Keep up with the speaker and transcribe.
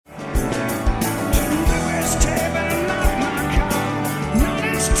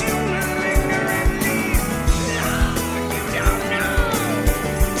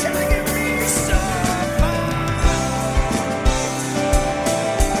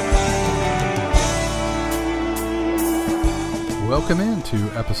Welcome into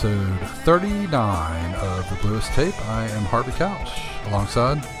episode 39 of The Bluest Tape. I am Harvey Couch,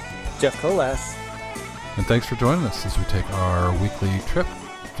 alongside Jeff Colas. And thanks for joining us as we take our weekly trip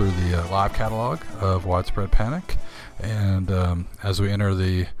through the live catalog of Widespread Panic. And as we enter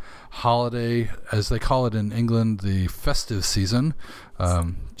the holiday, as they call it in England, the festive season.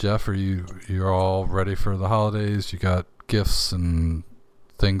 Jeff, you're all ready for the holidays? You got gifts and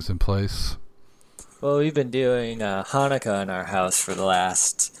things in place? Well, we've been doing Hanukkah in our house for the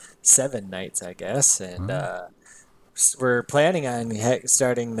last 7 nights, I guess, and we're planning on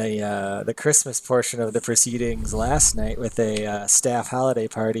starting the Christmas portion of the proceedings last night with a staff holiday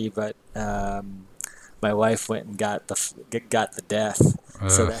party, but my wife went and got the death,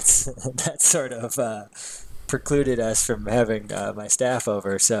 so that sort of precluded us from having my staff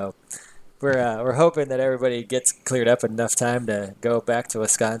over. So we're hoping that everybody gets cleared up in enough time to go back to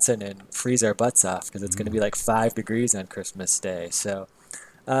Wisconsin and freeze our butts off, because it's going to be like 5 degrees on Christmas Day. So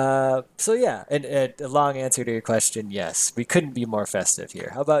yeah, and a long answer to your question, yes, we couldn't be more festive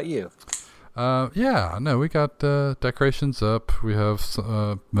here. How about you? Yeah, no, we got decorations up. We have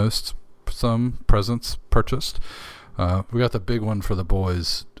some presents purchased. We got the big one for the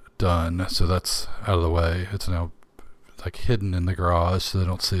boys done, so that's out of the way. It's now like hidden in the garage so they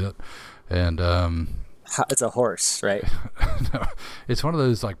don't see it. And it's a horse, right? No, it's one of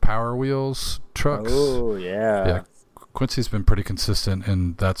those like Power Wheels trucks. Oh yeah. Quincy's been pretty consistent,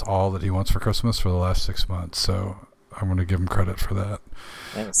 and that's all that he wants for Christmas for the last 6 months. So I'm going to give him credit for that.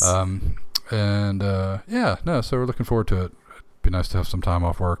 Nice. So we're looking forward to it. It'd be nice to have some time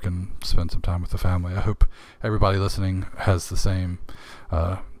off work and spend some time with the family. I hope everybody listening has the same,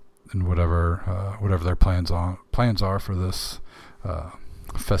 and whatever their plans are for this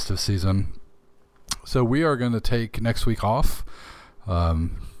festive season. So we are going to take next week off. I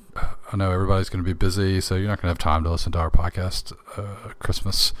know everybody's going to be busy, so you're not going to have time to listen to our podcast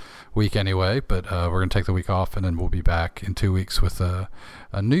Christmas week anyway, but we're going to take the week off, and then we'll be back in 2 weeks with a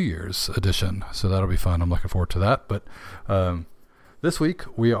New Year's edition, so that'll be fun. I'm looking forward to that. But this week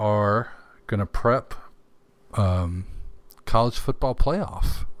we are going to prep college football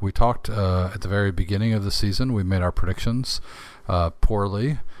playoff. We talked at the very beginning of the season. We made our predictions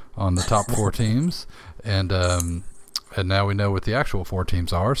poorly on the top 4 teams, and now we know what the actual 4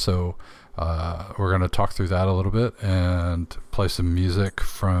 teams are, so we're going to talk through that a little bit and play some music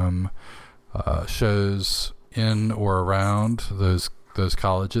from shows in or around those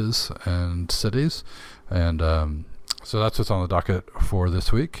colleges and cities, and so that's what's on the docket for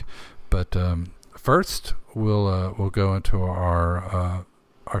this week. But first, we'll go into our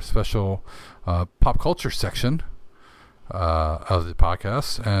special pop culture section of the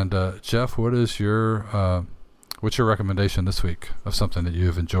podcast. And Jeff, what's your recommendation this week of something that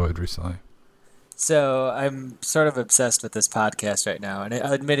you've enjoyed recently? So I'm sort of obsessed with this podcast right now, and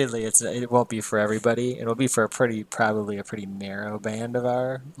admittedly, it won't be for everybody. It'll be for probably a pretty narrow band of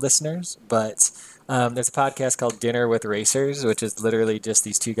our listeners. But there's a podcast called Dinner with Racers, which is literally just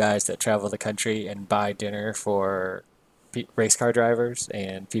these 2 guys that travel the country and buy dinner for race car drivers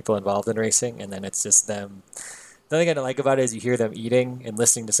and people involved in racing, and then it's just them. The thing I don't like about it is you hear them eating, and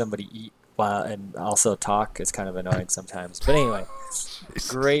listening to somebody eat while and also talk is kind of annoying sometimes. But anyway,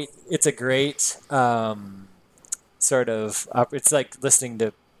 it's a great sort of. It's like listening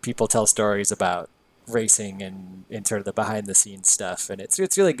to people tell stories about racing and sort of the behind the scenes stuff, and it's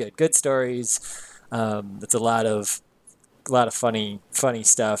really good. Good stories. It's a lot of funny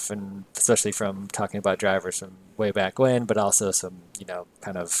stuff, and especially from talking about drivers from way back when, but also some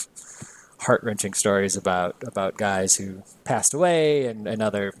kind of heart-wrenching stories about guys who passed away and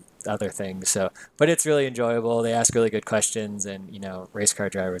other things. So, but it's really enjoyable. They ask really good questions, and race car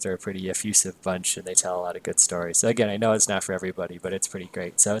drivers are a pretty effusive bunch, and they tell a lot of good stories. So again, I know it's not for everybody, but it's pretty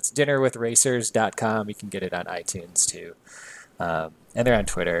great. So it's dinnerwithracers.com. You can get it on iTunes too, and they're on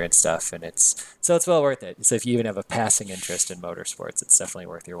Twitter and stuff. And it's well worth it. So if you even have a passing interest in motorsports, it's definitely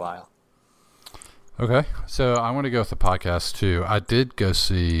worth your while. Okay, so I want to go with the podcast too. I did go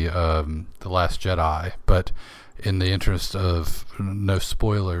see The Last Jedi, but in the interest of no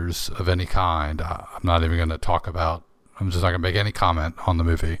spoilers of any kind, I'm not even going to talk about. I'm just not going to make any comment on the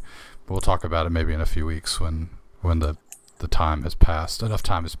movie. But we'll talk about it maybe in a few weeks when the time has passed. Enough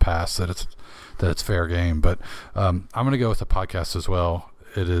time has passed that it's fair game. But I'm going to go with the podcast as well.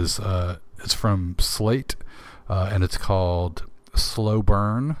 It's from Slate, and it's called Slow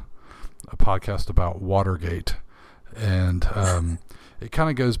Burn, a podcast about Watergate, and it kind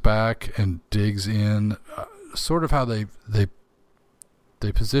of goes back and digs in sort of how they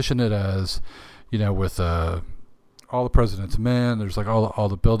position it as, with all the President's Men, there's like all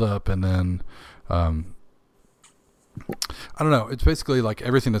the build up, and then I don't know. It's basically like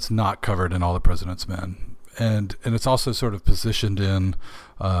everything that's not covered in All the President's Men, and it's also sort of positioned in.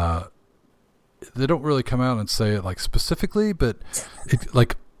 They don't really come out and say it like specifically, but it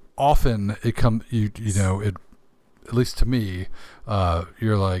like often it come you know it. At least to me,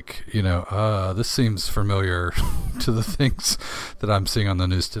 you're like, this seems familiar to the things that I'm seeing on the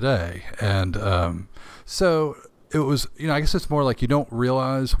news today. And so it was, I guess it's more like you don't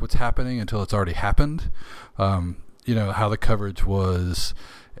realize what's happening until it's already happened. How the coverage was,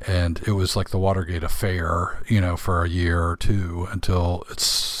 and it was like the Watergate affair, for a year or two until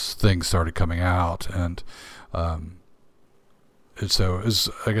things started coming out. And so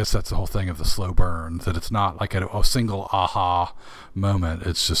I guess that's the whole thing of the slow burn, that it's not like a single aha moment.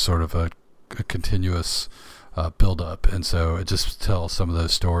 It's just sort of a continuous build-up. And so it just tells some of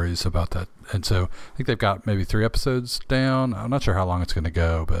those stories about that. And so I think they've got maybe 3 episodes down. I'm not sure how long it's going to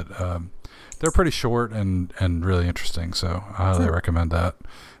go, but they're pretty short and really interesting. So I highly recommend that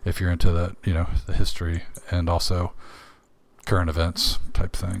if you're into the, the history and also current events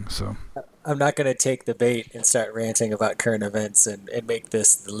type thing. So I'm not going to take the bait and start ranting about current events and make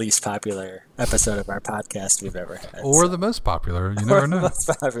this the least popular episode of our podcast we've ever had. Or the most popular. You never know. The most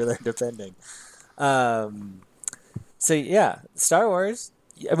popular, depending. So, yeah, Star Wars,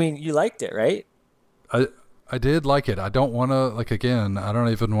 I mean, you liked it, right? I did like it. I don't want to, I don't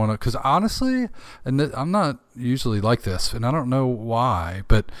even want to, because honestly, and I'm not usually like this, and I don't know why,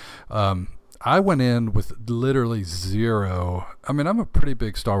 but I went in with literally zero. I mean, I'm a pretty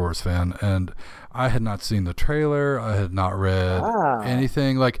big Star Wars fan, and I had not seen the trailer. I had not read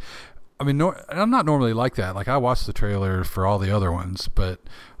anything. I'm not normally like that. Like, I watched the trailer for all the other ones, but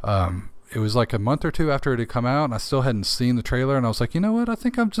it was like a month or two after it had come out, and I still hadn't seen the trailer, and I was like, you know what? I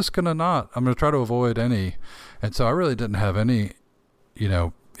think I'm just going to not. I'm going to try to avoid any. And so I really didn't have any,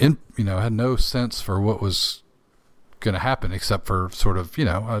 had no sense for what was going to happen, except for sort of,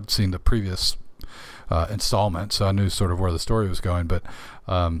 I'd seen the previous installment, so I knew sort of where the story was going. But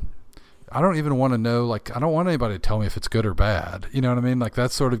I don't even want to know, I don't want anybody to tell me if it's good or bad. You know what I mean? Like,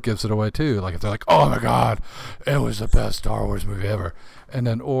 that sort of gives it away too. Like, if they're like, oh my God, it was the best Star Wars movie ever. And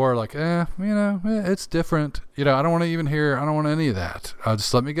then, or like, it's different. I don't want to even hear, I don't want any of that.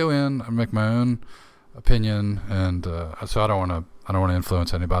 Just let me go in and make my own opinion. And so I don't want to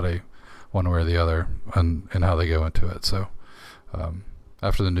influence anybody one way or the other and how they go into it. So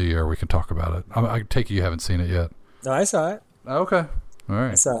after the new year, we can talk about it. I take it you haven't seen it yet. No, I saw it. Okay. All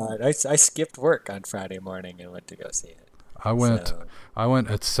right. I saw it. I skipped work on Friday morning and went to go see it. I went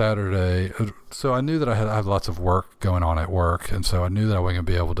at Saturday, so I knew that I had lots of work going on at work, and so I knew that I wasn't going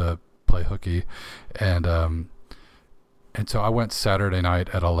to be able to play hooky, and so I went Saturday night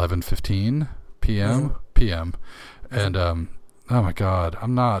at 11:15 p.m. And oh my God,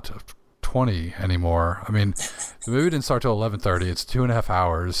 I'm not 20 anymore. I mean, the movie didn't start till 11:30. It's 2.5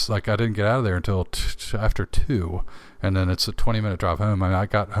 hours. Like, I didn't get out of there until after 2, and then it's a 20-minute drive home. I mean, I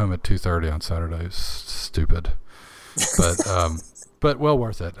got home at 2:30 on Saturday. It's stupid. But well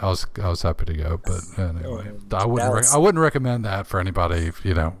worth it. I was happy to go. But anyway, I wouldn't recommend that for anybody,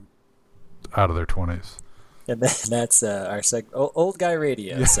 out of their 20s. And then that's our old guy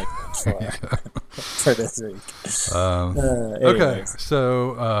radio segment for this week. Okay,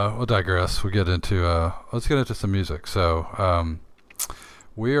 so we'll digress. We get into let's get into some music. So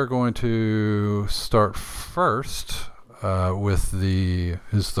we are going to start first with the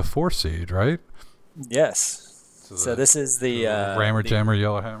 4 seed, right? Yes. So this is the Rammer Jammer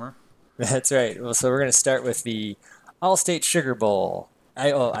Yellowhammer. That's right. Well, so we're going to start with the Allstate Sugar Bowl.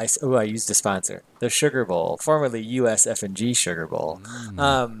 I used a sponsor. The Sugar Bowl, formerly USF&G Sugar Bowl.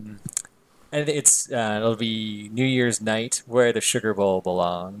 And it'll be New Year's night, where the Sugar Bowl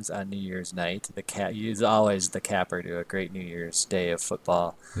belongs on New Year's night. The cat is always the capper to a great New Year's Day of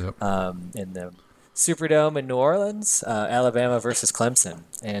football. Yep. In the Superdome in New Orleans, Alabama versus Clemson.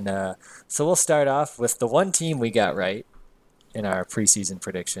 And so we'll start off with the one team we got right in our preseason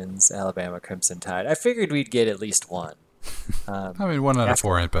predictions, Alabama Crimson Tide. I figured we'd get at least one. I mean, 1 out of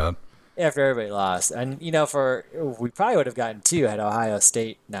 4 ain't bad. After everybody lost. And, we probably would have gotten 2 had Ohio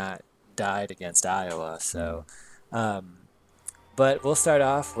State not died against Iowa. So, but we'll start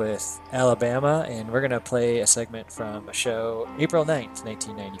off with Alabama, and we're going to play a segment from a show April 9th,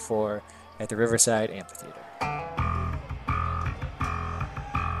 1994 at the Riverside Amphitheater.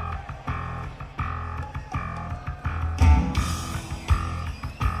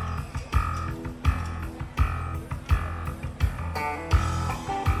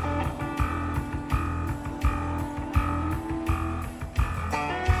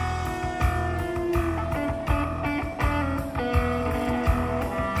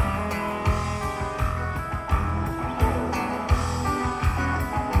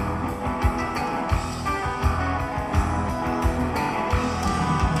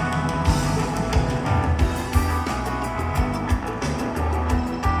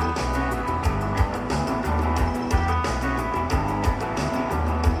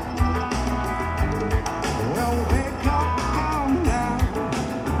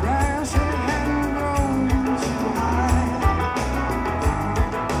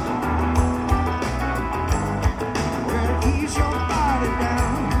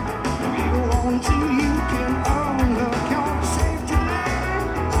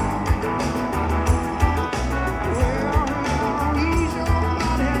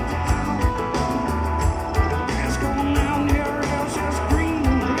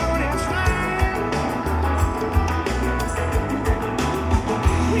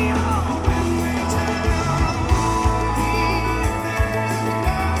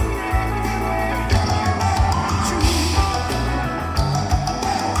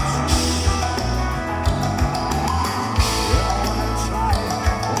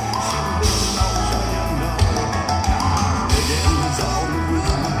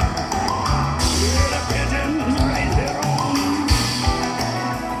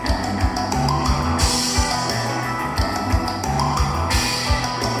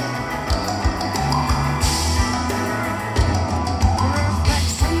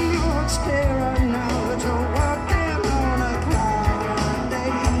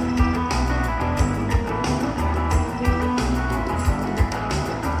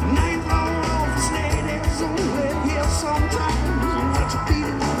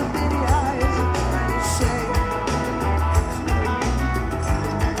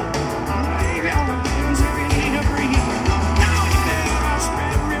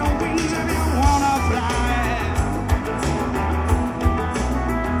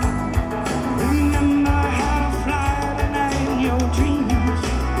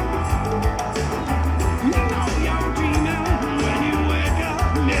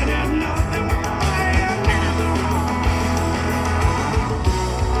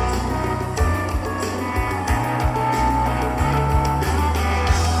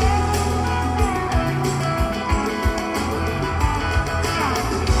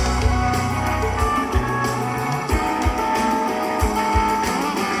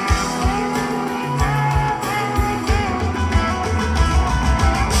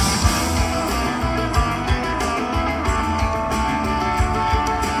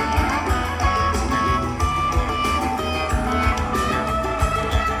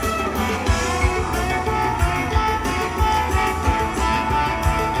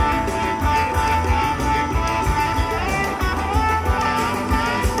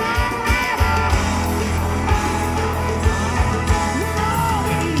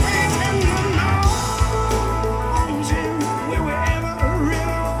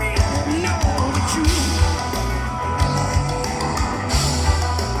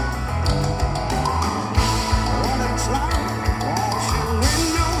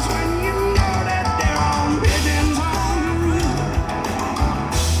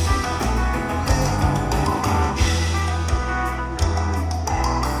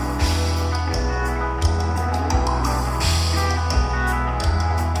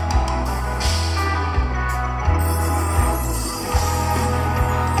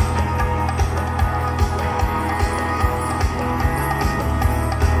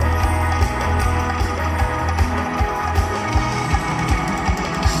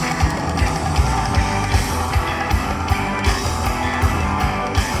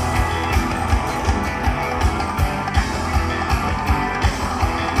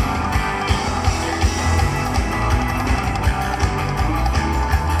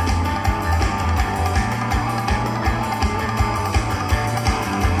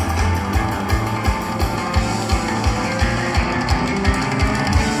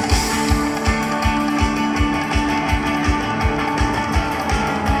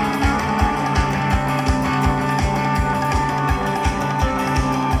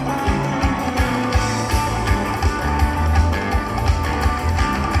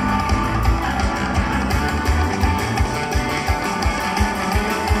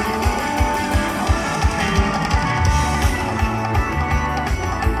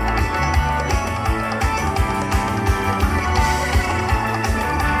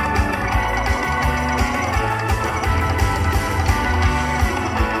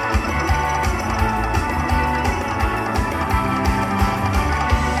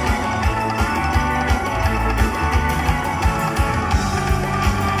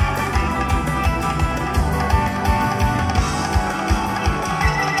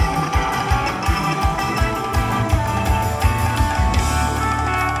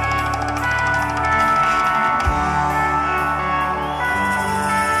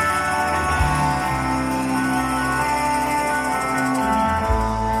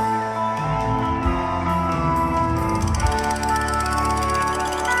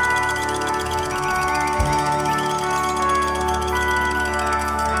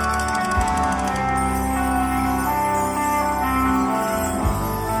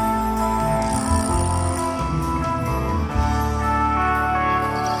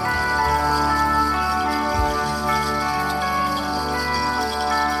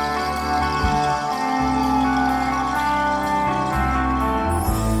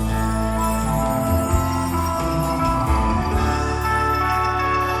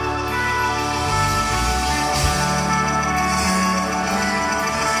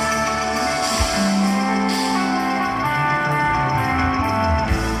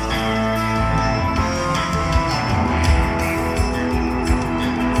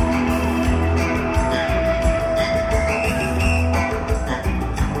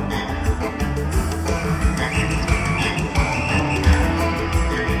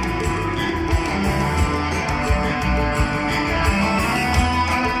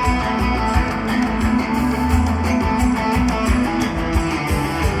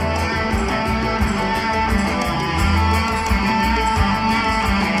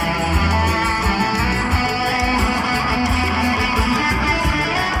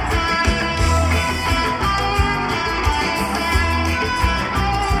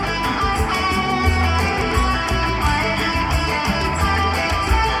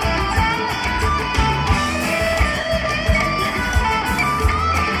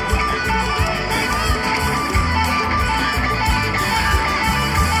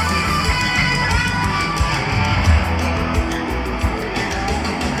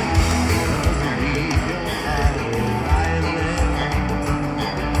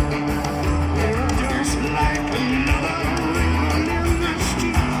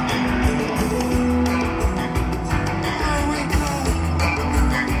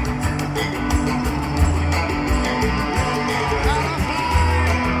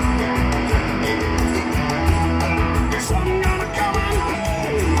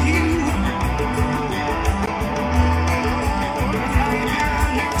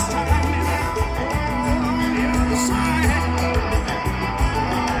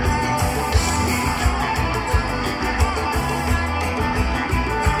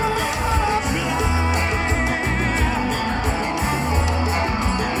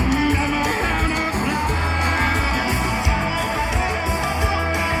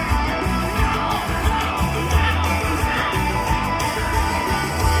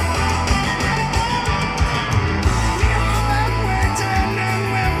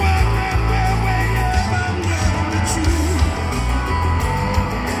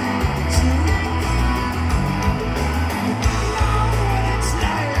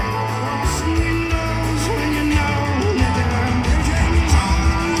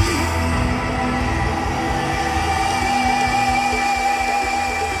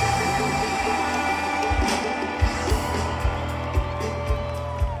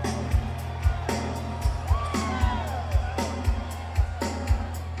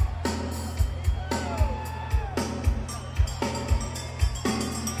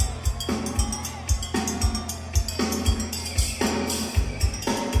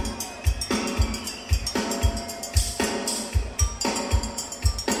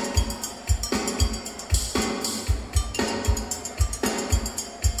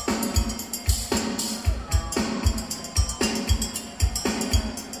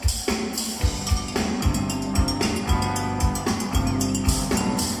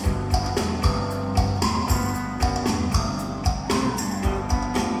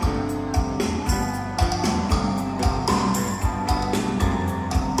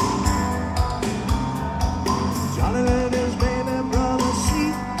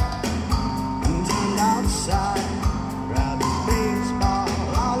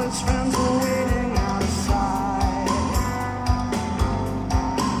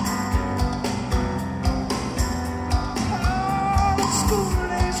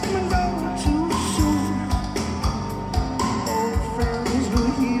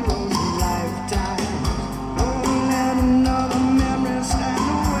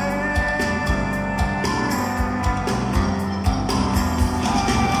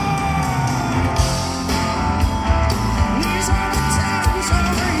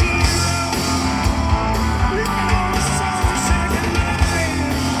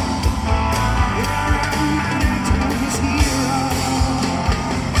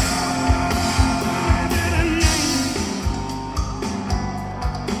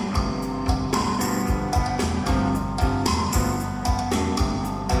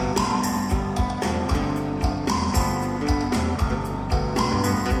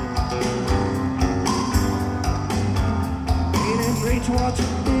 towards a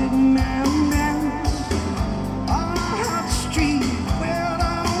big man down on a hot street with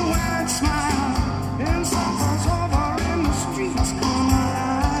a wide smile and suffers over in the streets all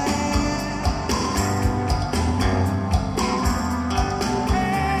night.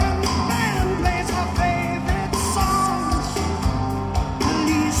 And the band plays her favorite songs.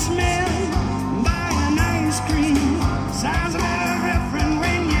 Policemen buying ice cream sounds a little different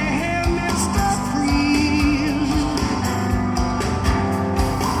when you hear Mr. Freeze.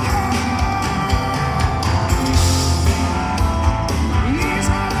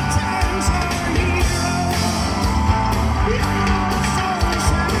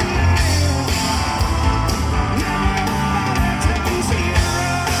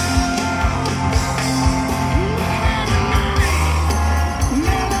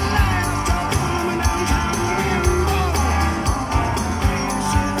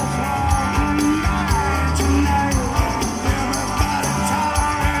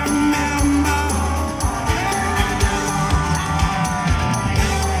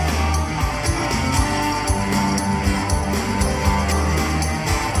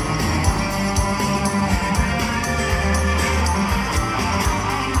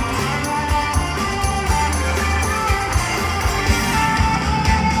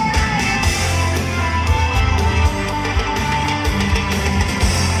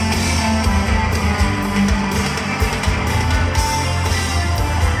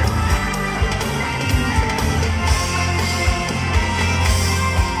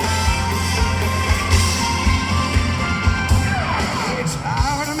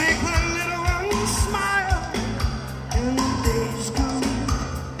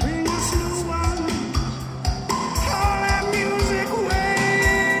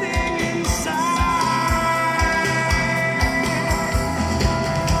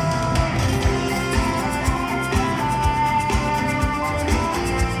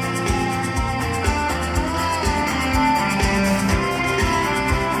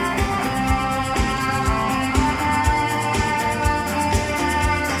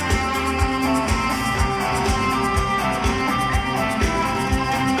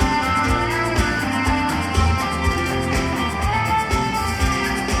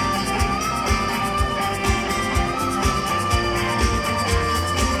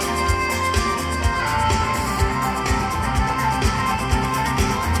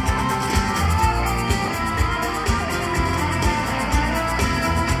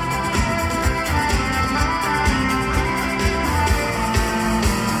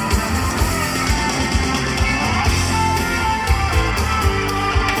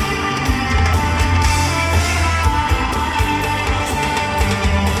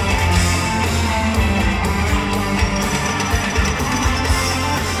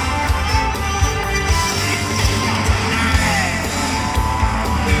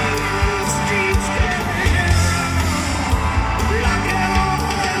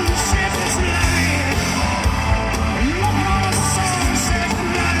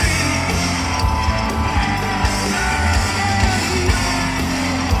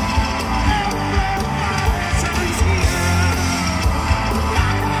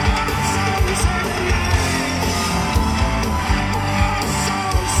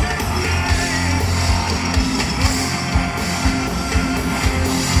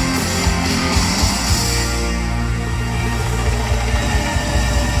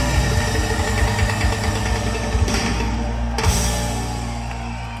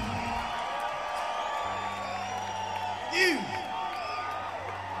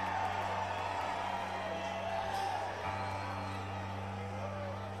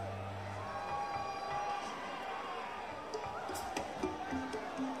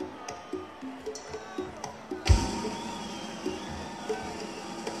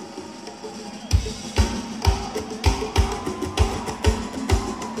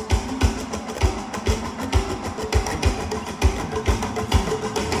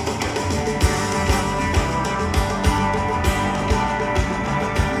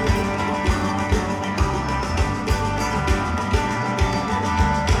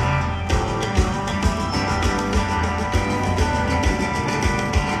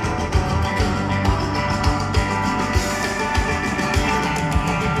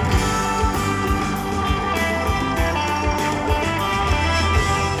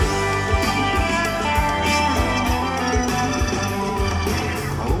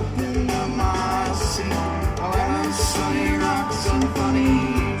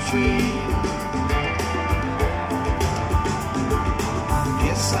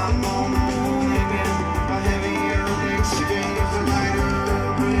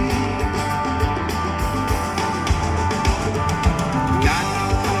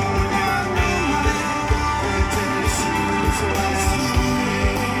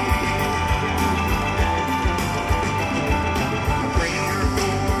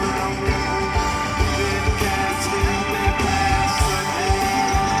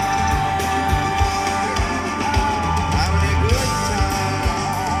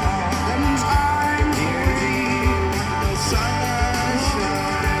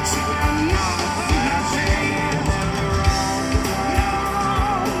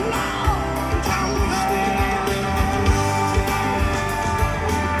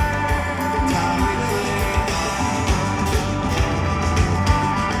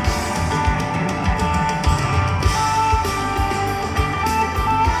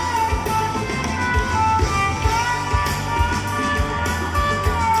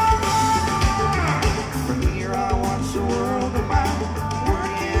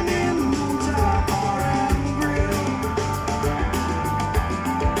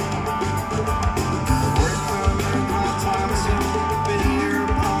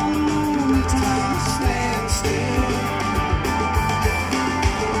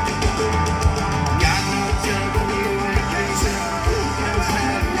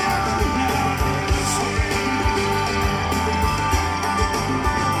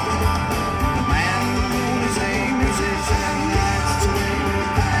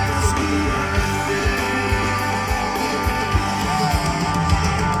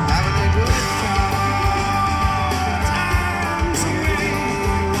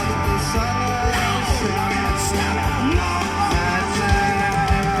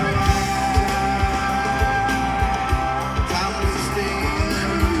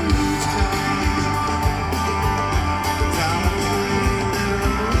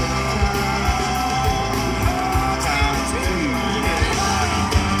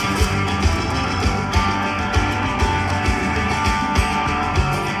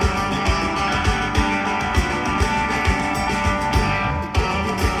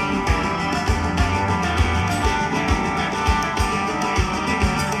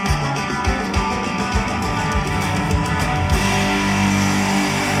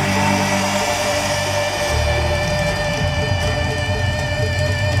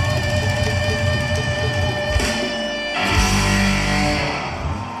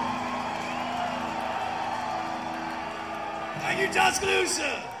 Thank you,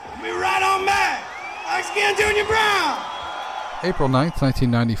 Tuscaloosa. We'll be right on back. Thanks again, Junior Brown. April 9th,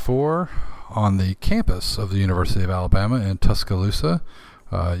 1994, on the campus of the University of Alabama in Tuscaloosa.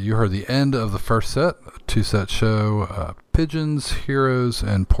 You heard the end of the first set, a two-set show, Pigeons, Heroes,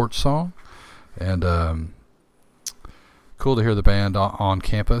 and Porch Song. And cool to hear the band on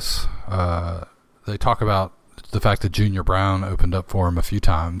campus. They talk about the fact that Junior Brown opened up for him a few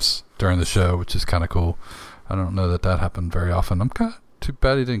times during the show, which is kind of cool. I don't know that happened very often. I'm kind of too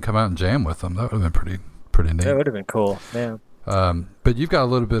bad he didn't come out and jam with them. That would have been pretty neat. That would have been cool. Yeah. But you've got a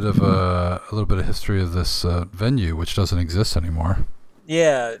little bit of history of this venue, which doesn't exist anymore.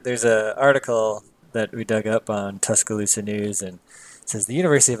 Yeah, there's an article that we dug up on Tuscaloosa News, and it says the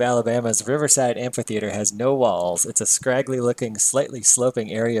University of Alabama's Riverside Amphitheater has no walls. It's a scraggly-looking, slightly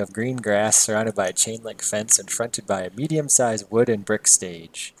sloping area of green grass surrounded by a chain-link fence and fronted by a medium-sized wood and brick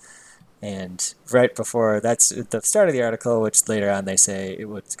stage. And right before, that's at the start of the article, which later on they say it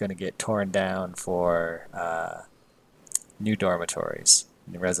was going to get torn down for new dormitories,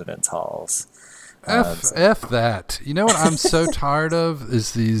 new residence halls. F that. You know what I'm so tired of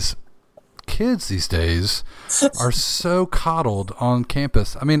is these kids these days are so coddled on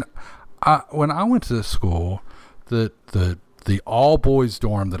campus. I mean, when I went to school, the all boys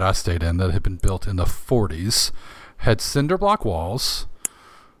dorm that I stayed in that had been built in the 40s had cinder block walls.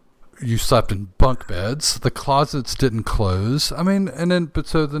 You slept in bunk beds. The closets didn't close. I mean,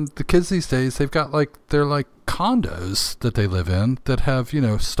 so the kids these days, they're like condos that they live in that have,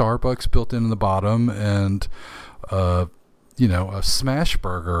 Starbucks built in the bottom and, a smash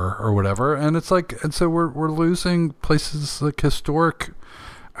burger or whatever. And it's like, and so we're losing places like historic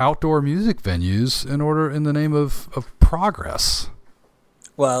outdoor music venues in the name of progress.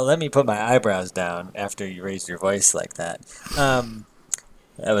 Well, let me put my eyebrows down after you raised your voice like that.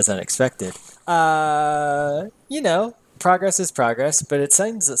 That was unexpected. Progress is progress, but it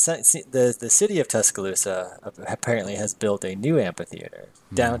seems the city of Tuscaloosa apparently has built a new amphitheater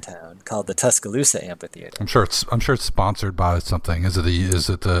downtown called the Tuscaloosa Amphitheater. I'm sure it's sponsored by something. Is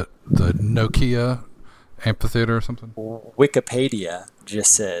it the Nokia Amphitheater or something? Wikipedia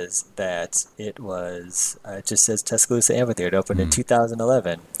just says that it was. It just says Tuscaloosa Amphitheater. It opened in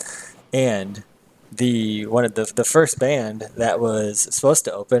 2011, and the first band that was supposed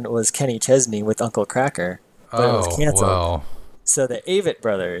to open was Kenny Chesney with Uncle Kracker, but it was canceled. Well. So the Avett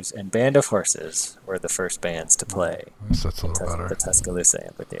Brothers and Band of Horses were the first bands to play. That's a little better. The Tuscaloosa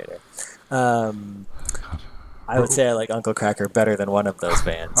Amphitheater. I would say I like Uncle Kracker better than one of those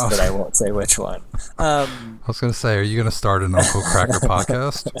bands, but I won't say which one. I was going to say, are you going to start an Uncle Kracker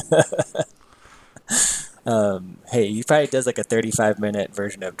podcast? Hey, he probably does like a 35-minute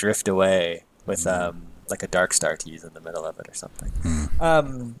version of Drift Away with like a Dark Star tease in the middle of it or something.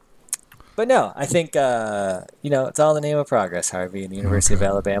 But no, I think it's all in the name of progress, Harvey, and the University of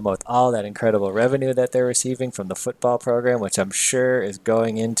Alabama with all that incredible revenue that they're receiving from the football program, which I'm sure is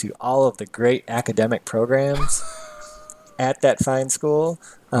going into all of the great academic programs at that fine school.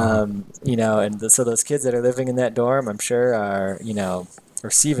 So those kids that are living in that dorm, I'm sure are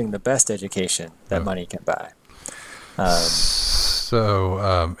receiving the best education that money can buy.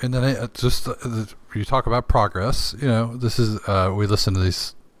 You talk about progress. This is we listen to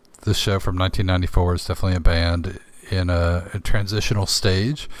this show from 1994. It's definitely a band in a transitional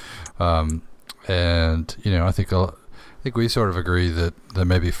stage, and I think we sort of agree that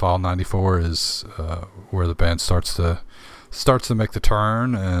maybe fall '94 is where the band starts to make the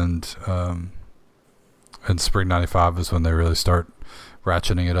turn, and spring '95 is when they really start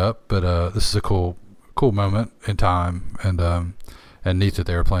ratcheting it up. But this is a cool moment in time, and neat that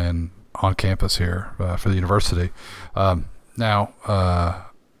they were playing on campus here for the university. Now,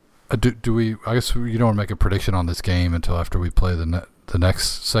 do we? I guess you don't want to make a prediction on this game until after we play the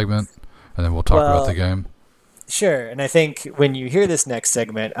next segment, and then we'll talk about the game. Sure, and I think when you hear this next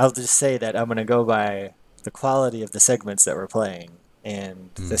segment, I'll just say that I'm going to go by the quality of the segments that we're playing, and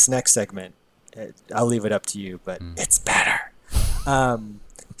this next segment, I'll leave it up to you, but it's better.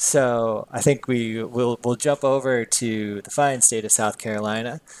 So I think we'll jump over to the fine state of South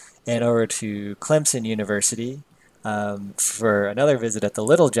Carolina and over to Clemson University for another visit at the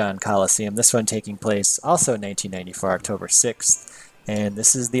Littlejohn Coliseum, this one taking place also in 1994, October 6th. And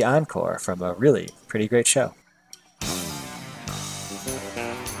this is the encore from a really pretty great show.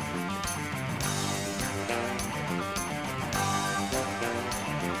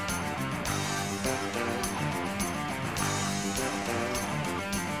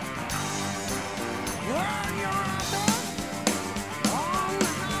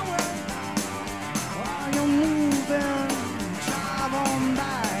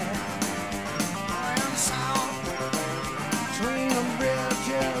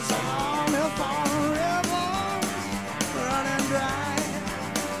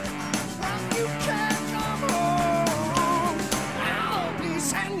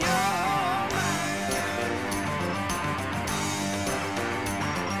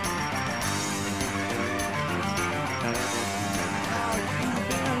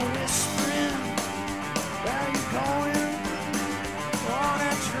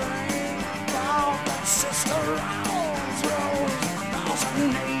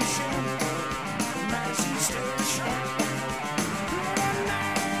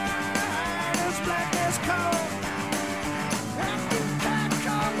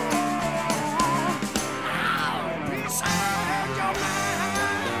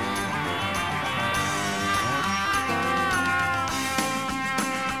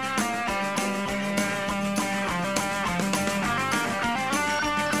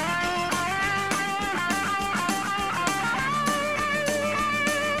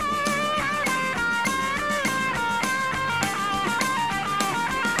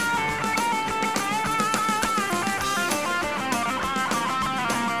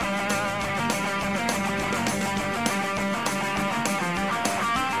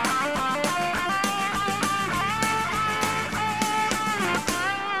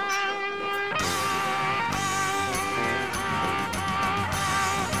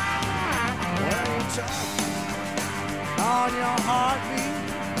 On your heartbeat,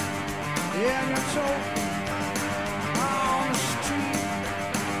 in your choke, on the street,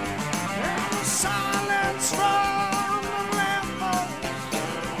 and the silence from the lampposts,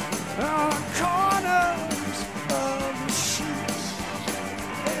 on the corners of the sheets.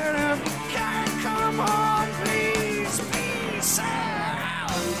 And if you can't come on, please, please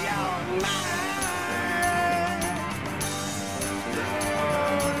sound your mind. Oh,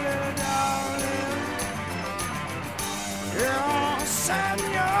 little darling. Yeah,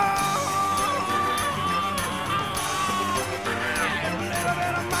 senor. A little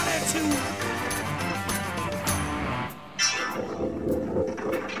bit of money too.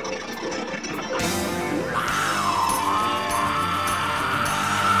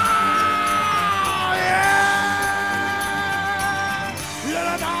 Oh, yeah.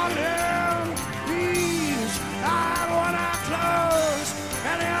 Little darling, please, I wanna close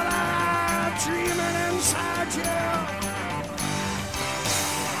any other eye dreaming inside you.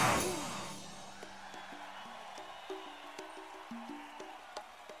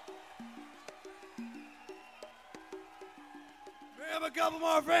 We have a couple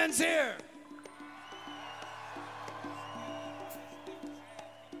more friends here.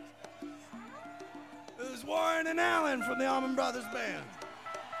 This is Warren and Alan from the Allman Brothers Band.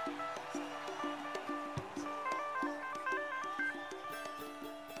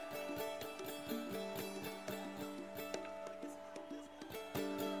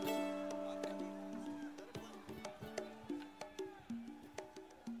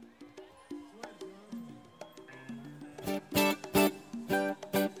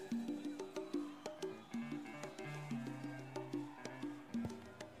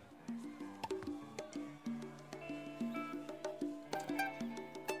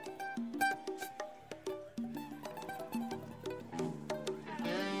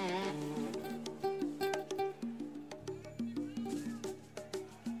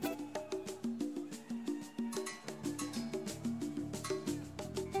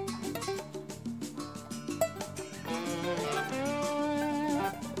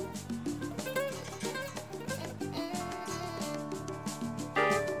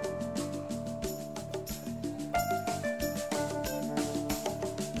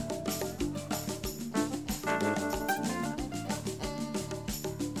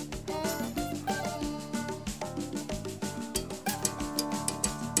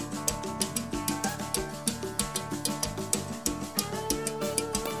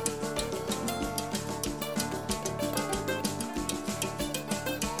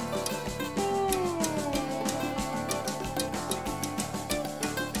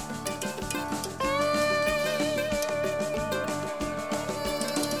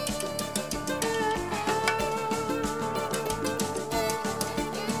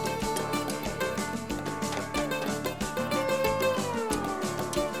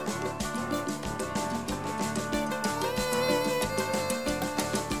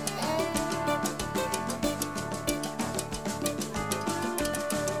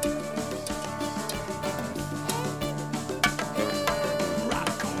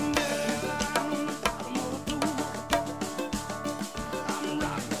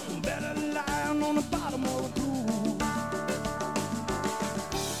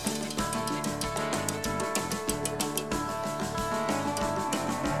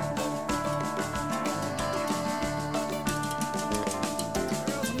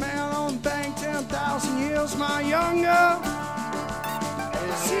 Years my younger.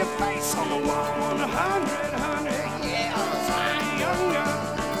 See a face on the wall, 100 years my younger.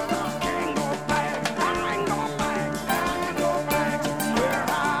 Can't go back, I ain't going back, I ain't go back to where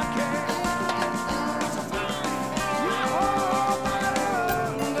I came. Oh,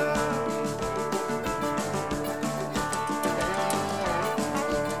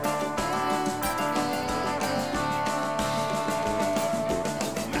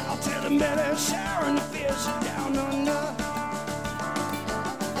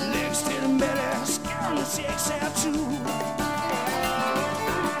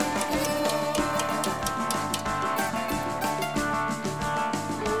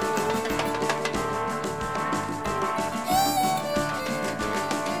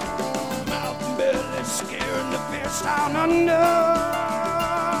 Scaring the fish down under.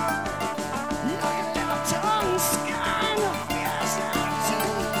 Look at that tongue scaring the fish down too.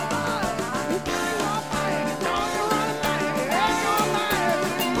 Come on, baby, don't you run, baby, ain't no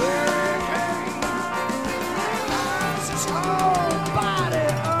baby. Lies his whole body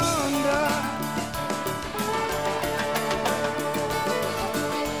under.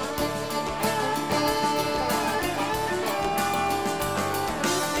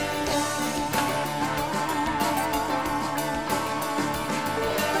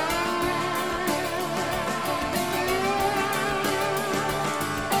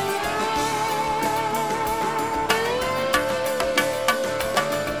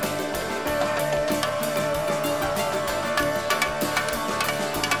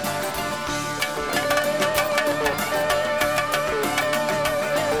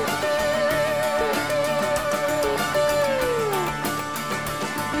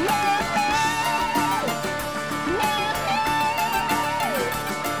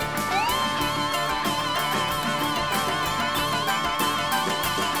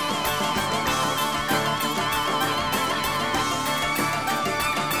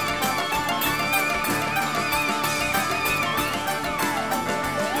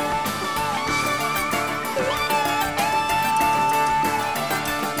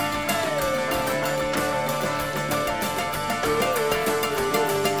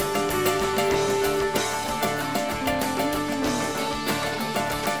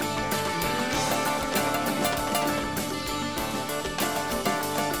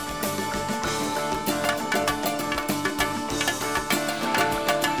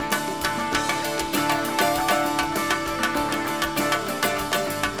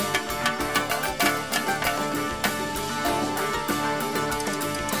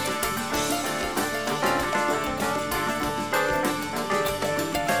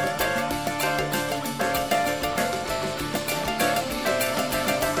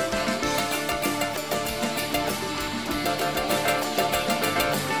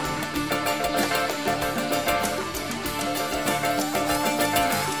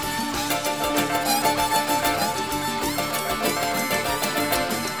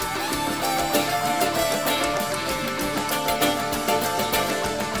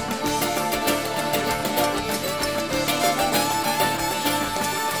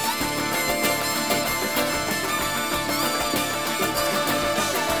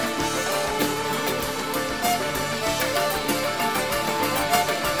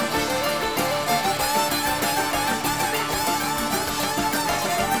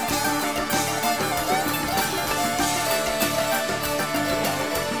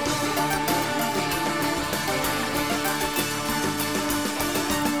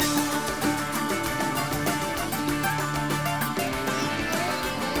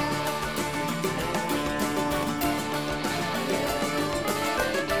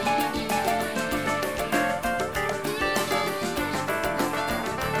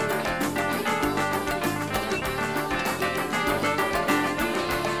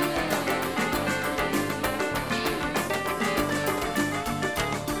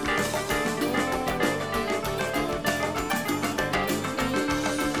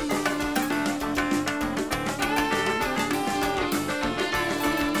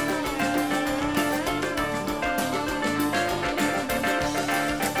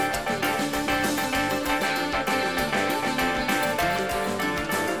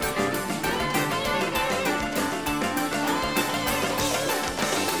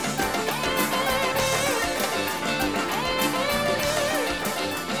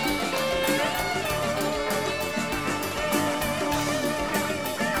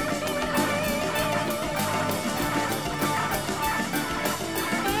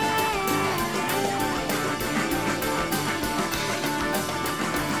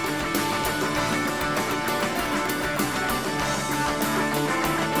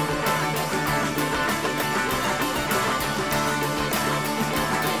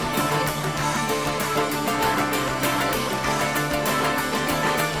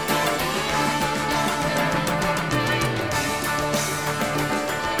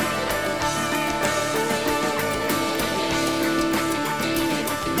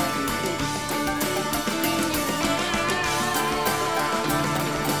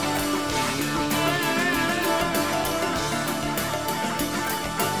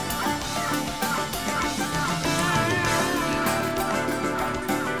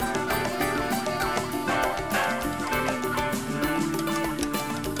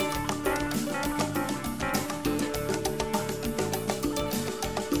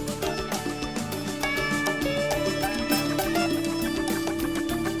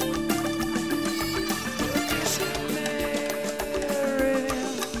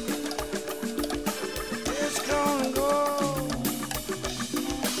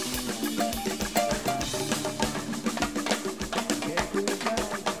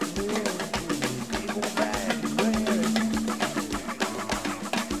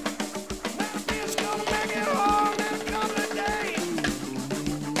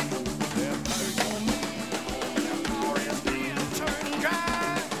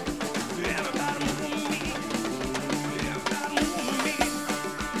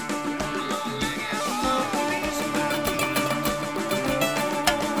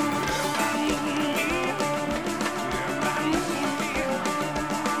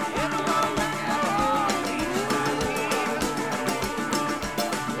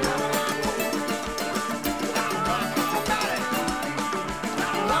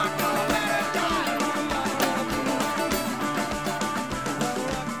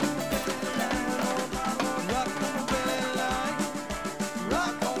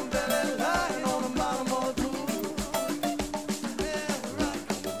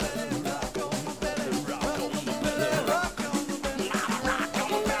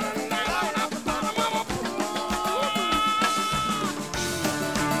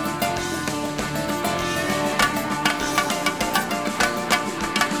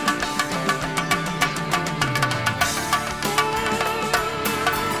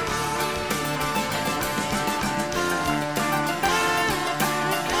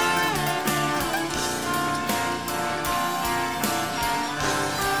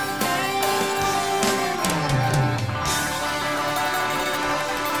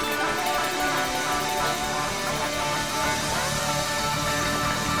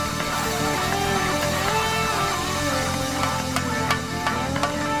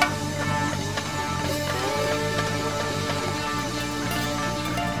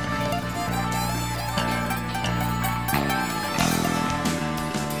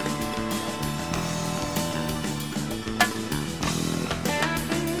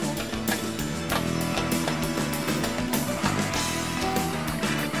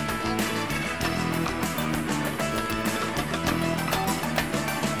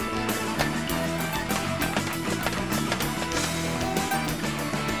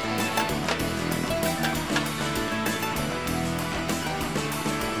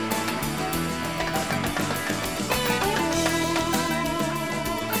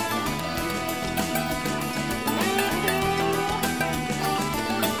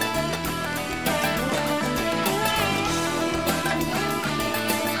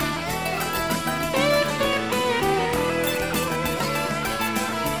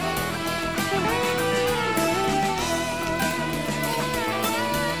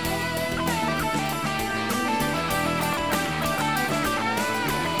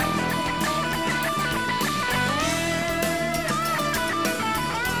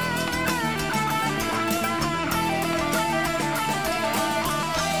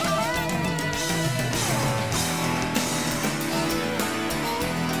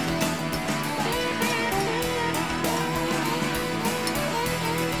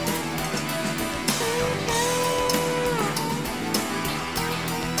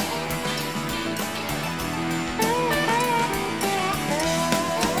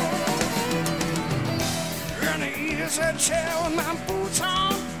 easy chair with my boots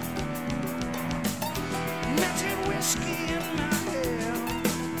on, melted whiskey in my hair.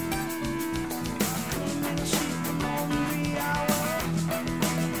 I couldn't sleep for more than 3 hours.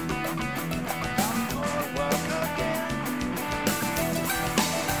 I'm gonna work again.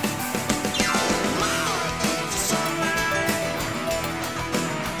 It's sunlight.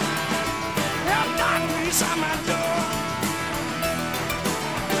 There's darkness at my door.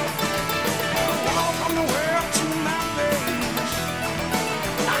 Walk from the world to my face.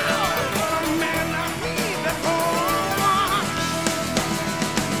 Oh, a man like me before.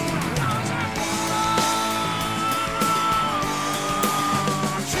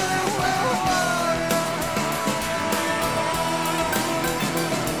 Chilling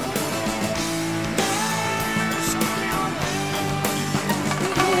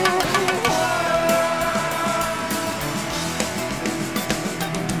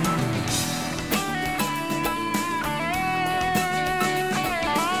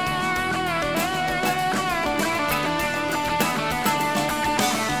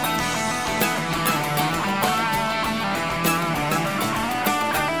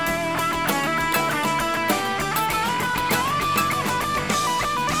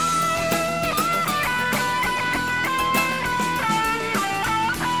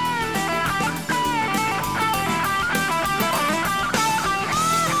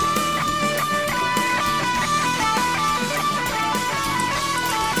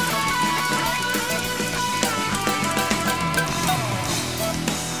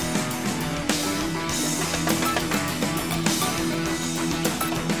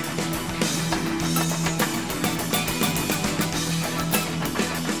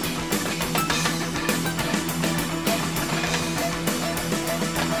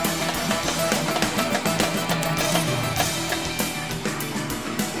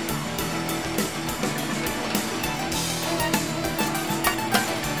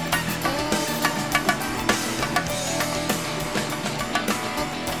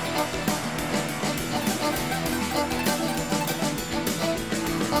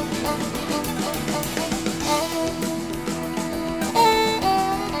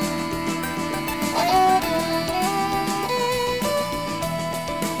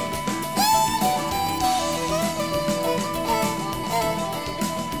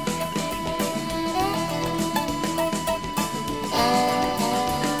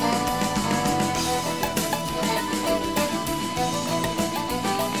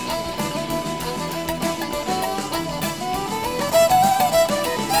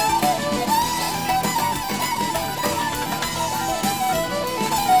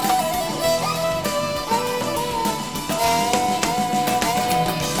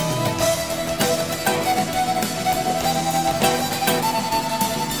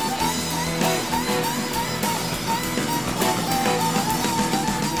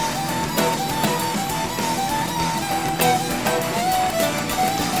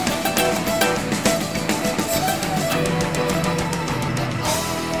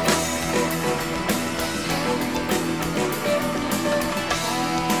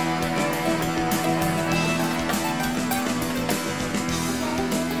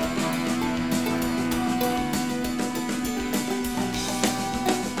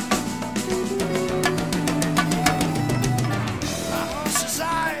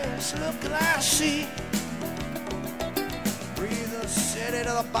sea. Breathe the city to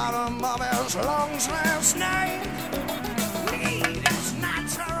the bottom of his lungs last night. Need his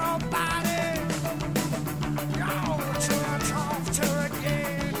natural body. Go to a trough to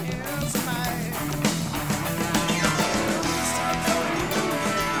regain his mind.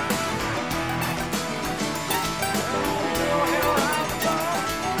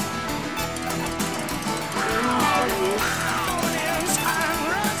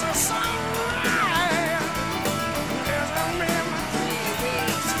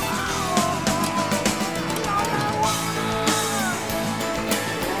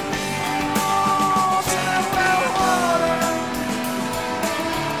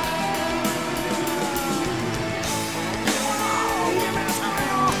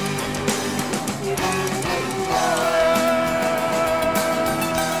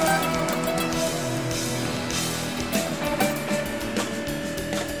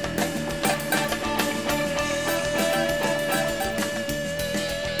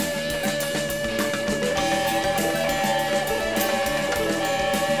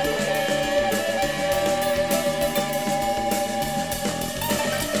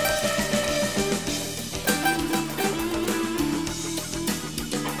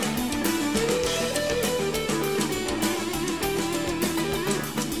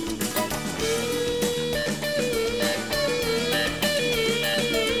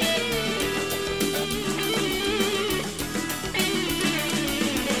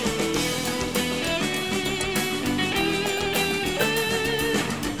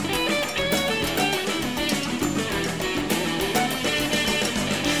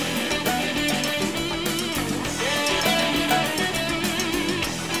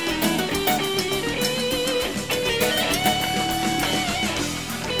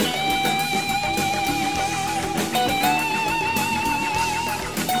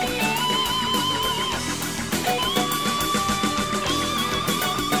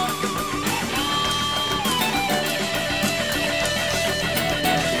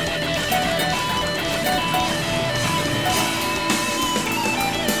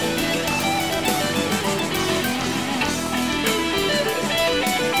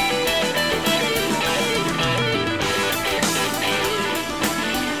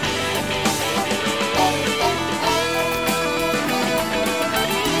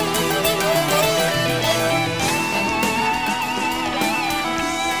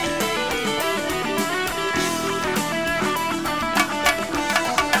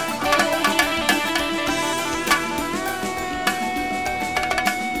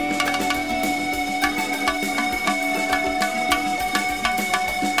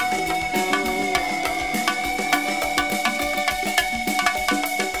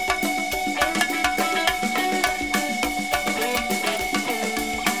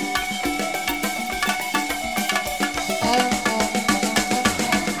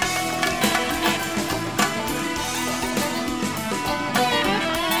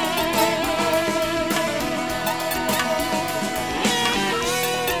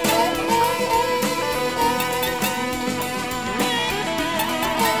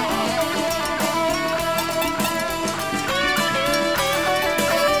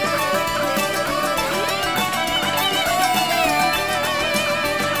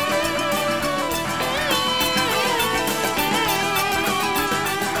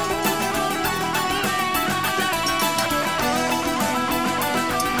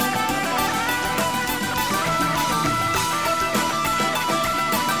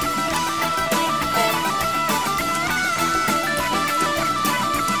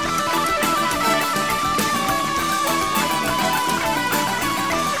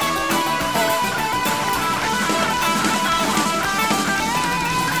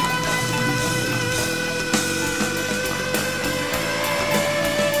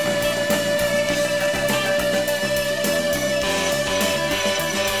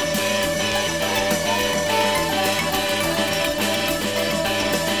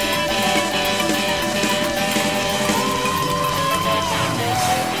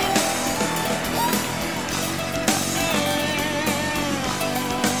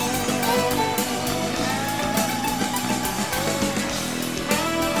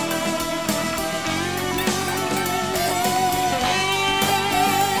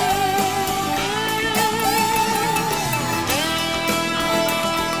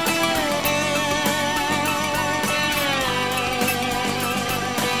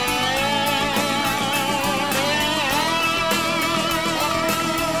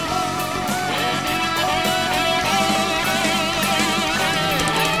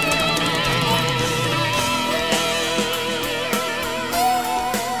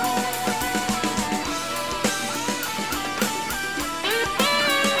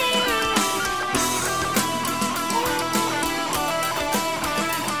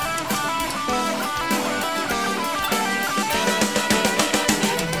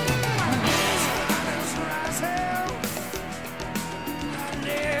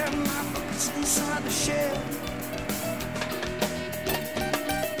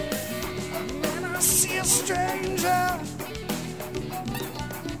 stranger.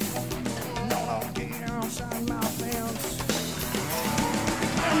 No looking outside my fence.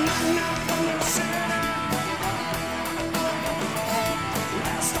 And I'm not from the city.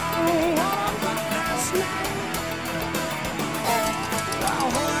 Last I won, but last night. Well,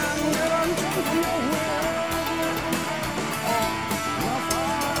 when I get on drunk from nowhere. My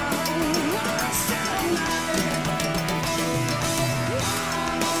phone, last night.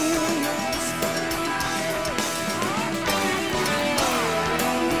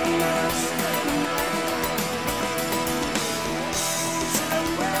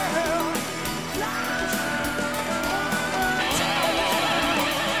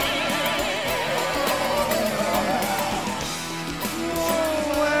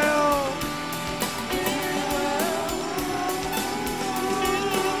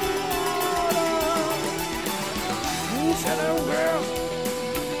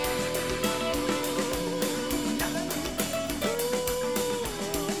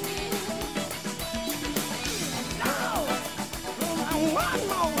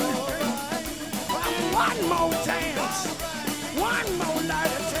 One more dance, one more night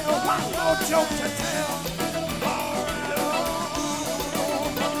to tell, one more joke to tell.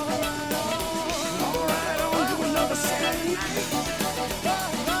 All right, on to another Saturday night.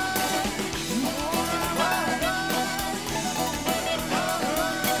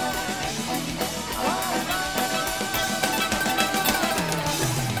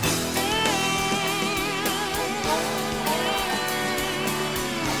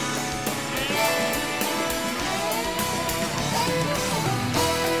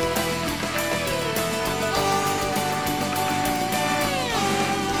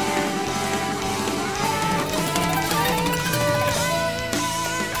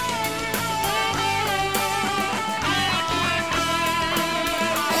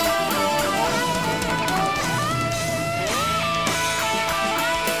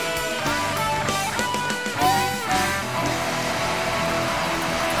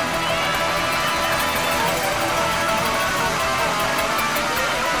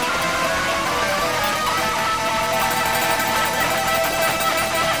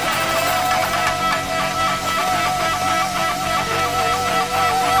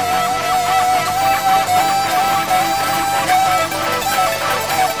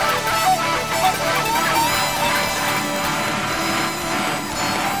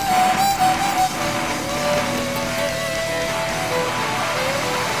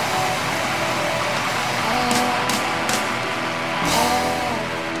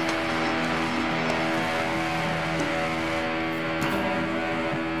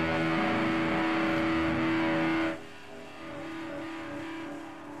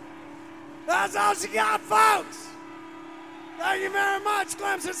 That's all she got, folks. Thank you very much,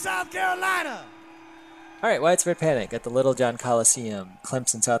 Clemson, South Carolina. All right, Widespread Panic at the Little John Coliseum,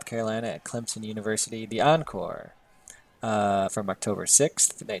 Clemson, South Carolina, at Clemson University. The Encore from October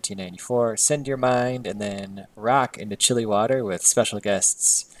 6th, 1994. Send Your Mind, and then Rock into Chilly Water with special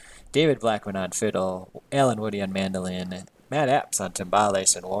guests David Blackman on fiddle, Alan Woody on mandolin, Matt Epps on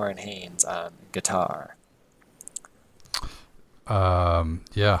timbales, and Warren Haynes on guitar.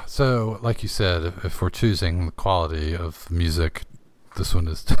 Yeah, so like you said, if we're choosing the quality of music, this one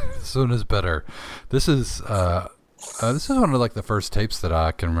is better. This is one of like the first tapes that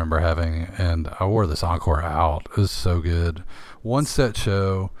I can remember having, and I wore this Encore out. It was so good. One set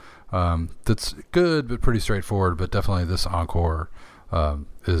show that's good but pretty straightforward, but definitely this Encore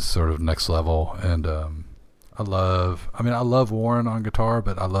is sort of next level. And I love Warren on guitar,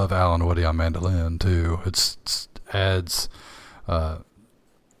 but I love Alan Woody on mandolin too. It's adds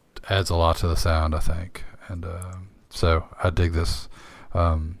a lot to the sound, I think, and so I dig this.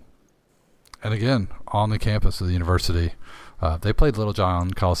 And again, on the campus of the university, they played Little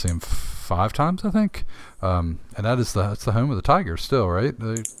John Coliseum 5 times, I think, and that's the home of the Tigers still, right?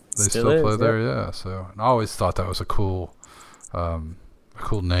 They still play there, yeah. So, and I always thought that was a cool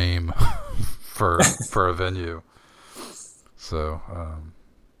name for a venue. So,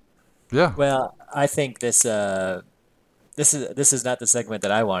 yeah. Well, I think this is not the segment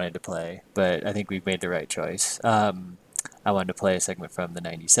that I wanted to play, but I think we've made the right choice. I wanted to play a segment from the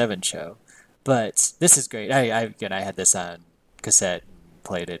 '97 show, but this is great. I had this on cassette and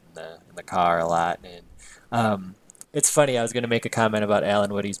played it in the car a lot, and it's funny. I was going to make a comment about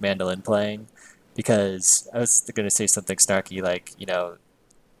Alan Woody's mandolin playing because I was going to say something snarky like,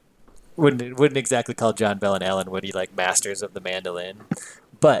 wouldn't exactly call John Bell and Alan Woody like masters of the mandolin.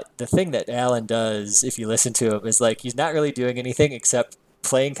 But the thing that Alan does, if you listen to him, is like he's not really doing anything except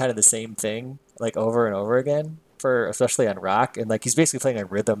playing kind of the same thing like over and over again. for, especially on rock, and like he's basically playing a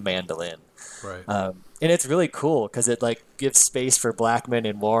rhythm mandolin. Right. And it's really cool because it like gives space for Blackman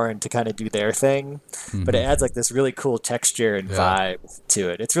and Warren to kind of do their thing, but it adds like this really cool texture and vibe to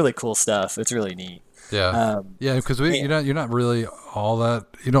it. It's really cool stuff. It's really neat. Yeah, because you're not really all that.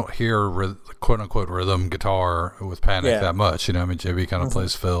 You don't hear quote unquote rhythm guitar with Panic that much. I mean, JB kind of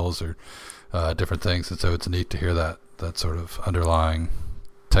plays fills or different things, and so it's neat to hear that sort of underlying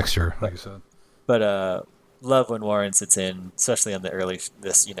texture, like you said. But love when Warren sits in, especially on the early the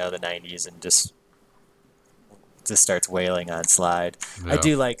 90s, and just starts wailing on slide. I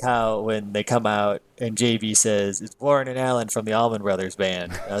do like how when they come out and JB says it's Warren and Allen from the Allman Brothers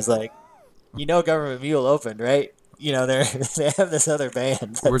Band. I was like, Government Mule opened, right? They have this other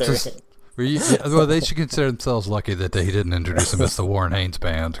band. Well, they should consider themselves lucky that he didn't introduce them as the Warren Haynes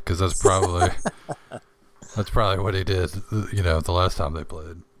Band, because that's probably what he did. The last time they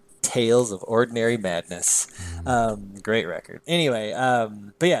played. Tales of Ordinary Madness. Great record. Anyway,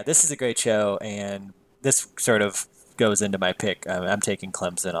 but yeah, this is a great show, and this sort of goes into my pick. I'm taking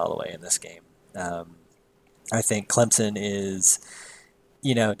Clemson all the way in this game. I think Clemson is.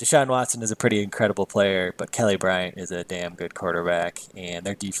 Deshaun Watson is a pretty incredible player, but Kelly Bryant is a damn good quarterback, and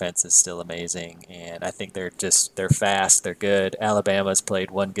their defense is still amazing. And I think they're fast, they're good. Alabama's played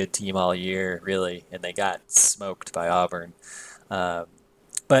one good team all year, really, and they got smoked by Auburn.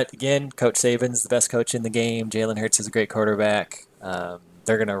 But again, Coach Saban's the best coach in the game. Jalen Hurts is a great quarterback. They're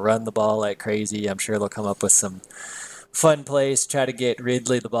going to run the ball like crazy. I'm sure they'll come up with some fun plays to try to get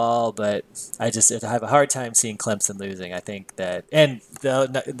Ridley the ball, but I have a hard time seeing Clemson losing. I think that, and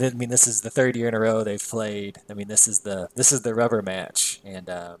this is the third year in a row they've played. I mean, this is the rubber match, and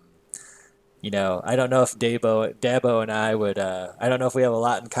I don't know if Dabo and I would. I don't know if we have a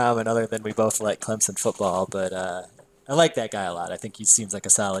lot in common other than we both like Clemson football, but I like that guy a lot. I think he seems like a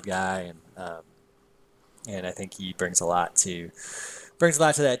solid guy, and I think he brings a lot to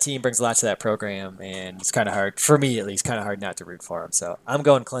that team, brings a lot to that program, and it's kind of hard, for me at least, not to root for him. So I'm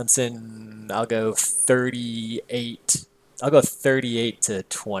going Clemson. I'll go 38. I'll go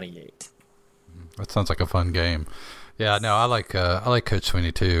 38-28. That sounds like a fun game. Yeah, no, I like Coach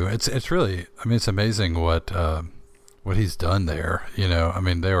Sweeney too. It's really, I mean, it's amazing what he's done there. I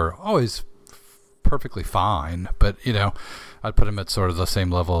mean, they were always perfectly fine, but I'd put him at sort of the same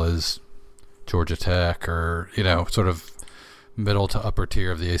level as Georgia Tech, or sort of middle to upper tier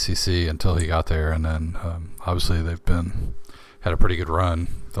of the ACC until he got there, and then obviously they've had a pretty good run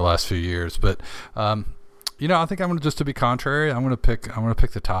the last few years. But I think I'm going to be contrary. I'm going to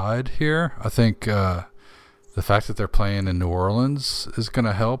pick the Tide here. I think the fact that they're playing in New Orleans is going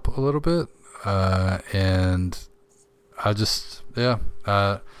to help a little bit, and I just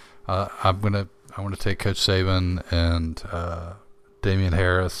I'm going to take Coach Saban and Damian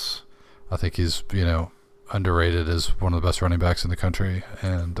Harris. I think he's underrated as one of the best running backs in the country,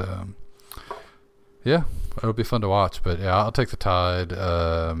 and it'll be fun to watch. But I'll take the Tide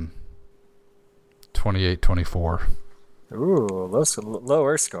 28-24. Ooh,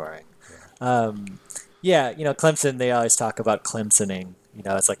 lower scoring. Clemson, they always talk about Clemsoning,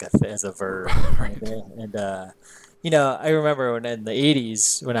 it's like as a verb. Right. And I remember when in the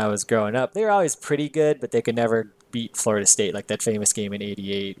 80s when I was growing up, they were always pretty good, but they could never beat Florida State, like that famous game in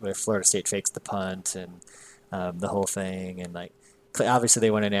 '88 where Florida State fakes the punt and the whole thing, and like obviously they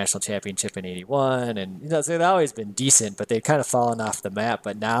won a national championship in '81, and so they've always been decent, but they've kind of fallen off the map.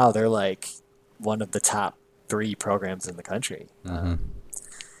 But now they're like one of the top 3 programs in the country.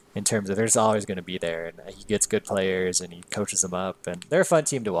 In terms of, there's always going to be there, and he gets good players and he coaches them up, and they're a fun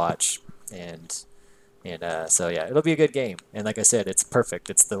team to watch. And it'll be a good game. And like I said, it's perfect.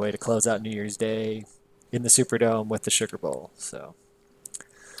 It's the way to close out New Year's Day in the Superdome with the Sugar Bowl. So,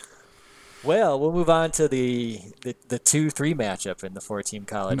 well, we'll move on to the 2-3 matchup in the 4-team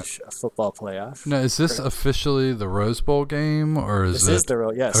college football playoff. Now, is this officially the Rose Bowl game, or is this the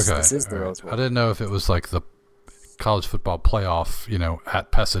Rose Bowl? I didn't know if it was like the college football playoff,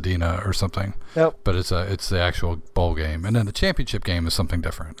 at Pasadena or something. Nope. But it's the actual bowl game, and then the championship game is something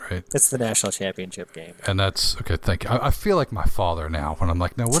different, right? It's the national championship game. And that's okay. Thank you. I feel like my father now when I'm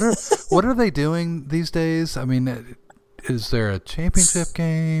like, now what are they doing these days? I mean, is there a championship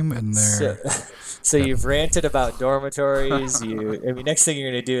game? And so you've ranted about dormitories. Next thing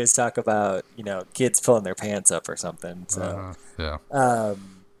you're going to do is talk about kids pulling their pants up or something. So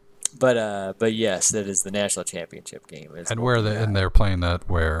But yes, that is the national championship game. And they're playing that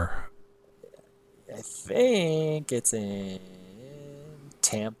where? I think it's in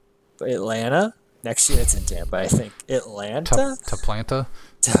Tampa, Atlanta. Next year it's in Tampa, I think. Atlanta? Taplanta?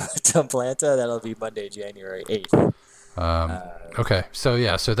 Taplanta. That'll be Monday, January 8th. Okay, so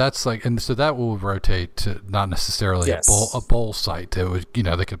that's like, and so that will rotate to not necessarily Yes. a bowl site. It would,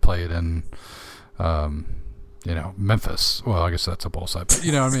 they could play it in, Memphis. Well, I guess that's a bowl site, but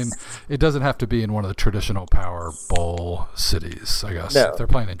it doesn't have to be in one of the traditional power bowl cities. I guess No. if they're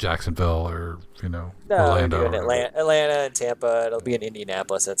playing in Jacksonville or No, Orlando, in Atlanta and Tampa. It'll be in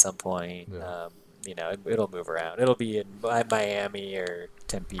Indianapolis at some point. Yeah. It'll move around. It'll be in Miami or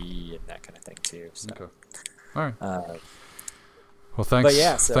Tempe and that kind of thing too. So. Okay. All right. Well, thanks. But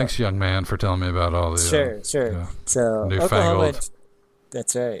yeah, so- thanks, young man, for telling me about all the Sure. yeah, So newfangled. Oklahoma.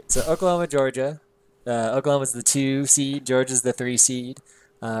 That's right. So Oklahoma, Georgia. Oklahoma's the 2 seed. Georgia's the 3 seed.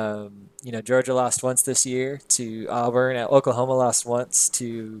 Georgia lost once this year to Auburn. Oklahoma lost once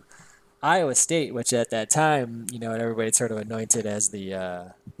to Iowa State, which at that time, everybody sort of anointed as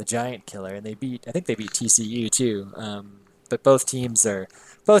the giant killer, and I think they beat TCU too. But both teams are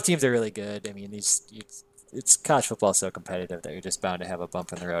really good. I mean, it's college football so competitive that you're just bound to have a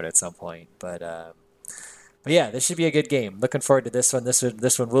bump in the road at some point. But yeah, this should be a good game. Looking forward to this one. This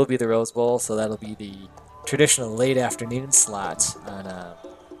one will be the Rose Bowl, so that'll be the traditional late afternoon slot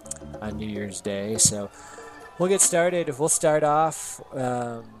on New Year's Day. So we'll get started. We'll start off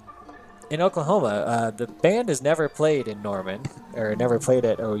in Oklahoma. The band has never played in Norman or never played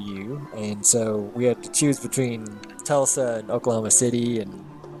at OU, and so we had to choose between Tulsa and Oklahoma City, and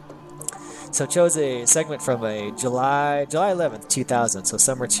so chose a segment from a July 11th, 2000, so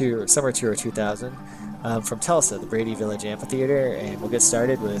summer tour 2000. From Tulsa, the Brady Village Amphitheater, and we'll get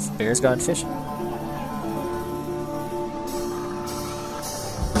started with Bears Gone Fishing.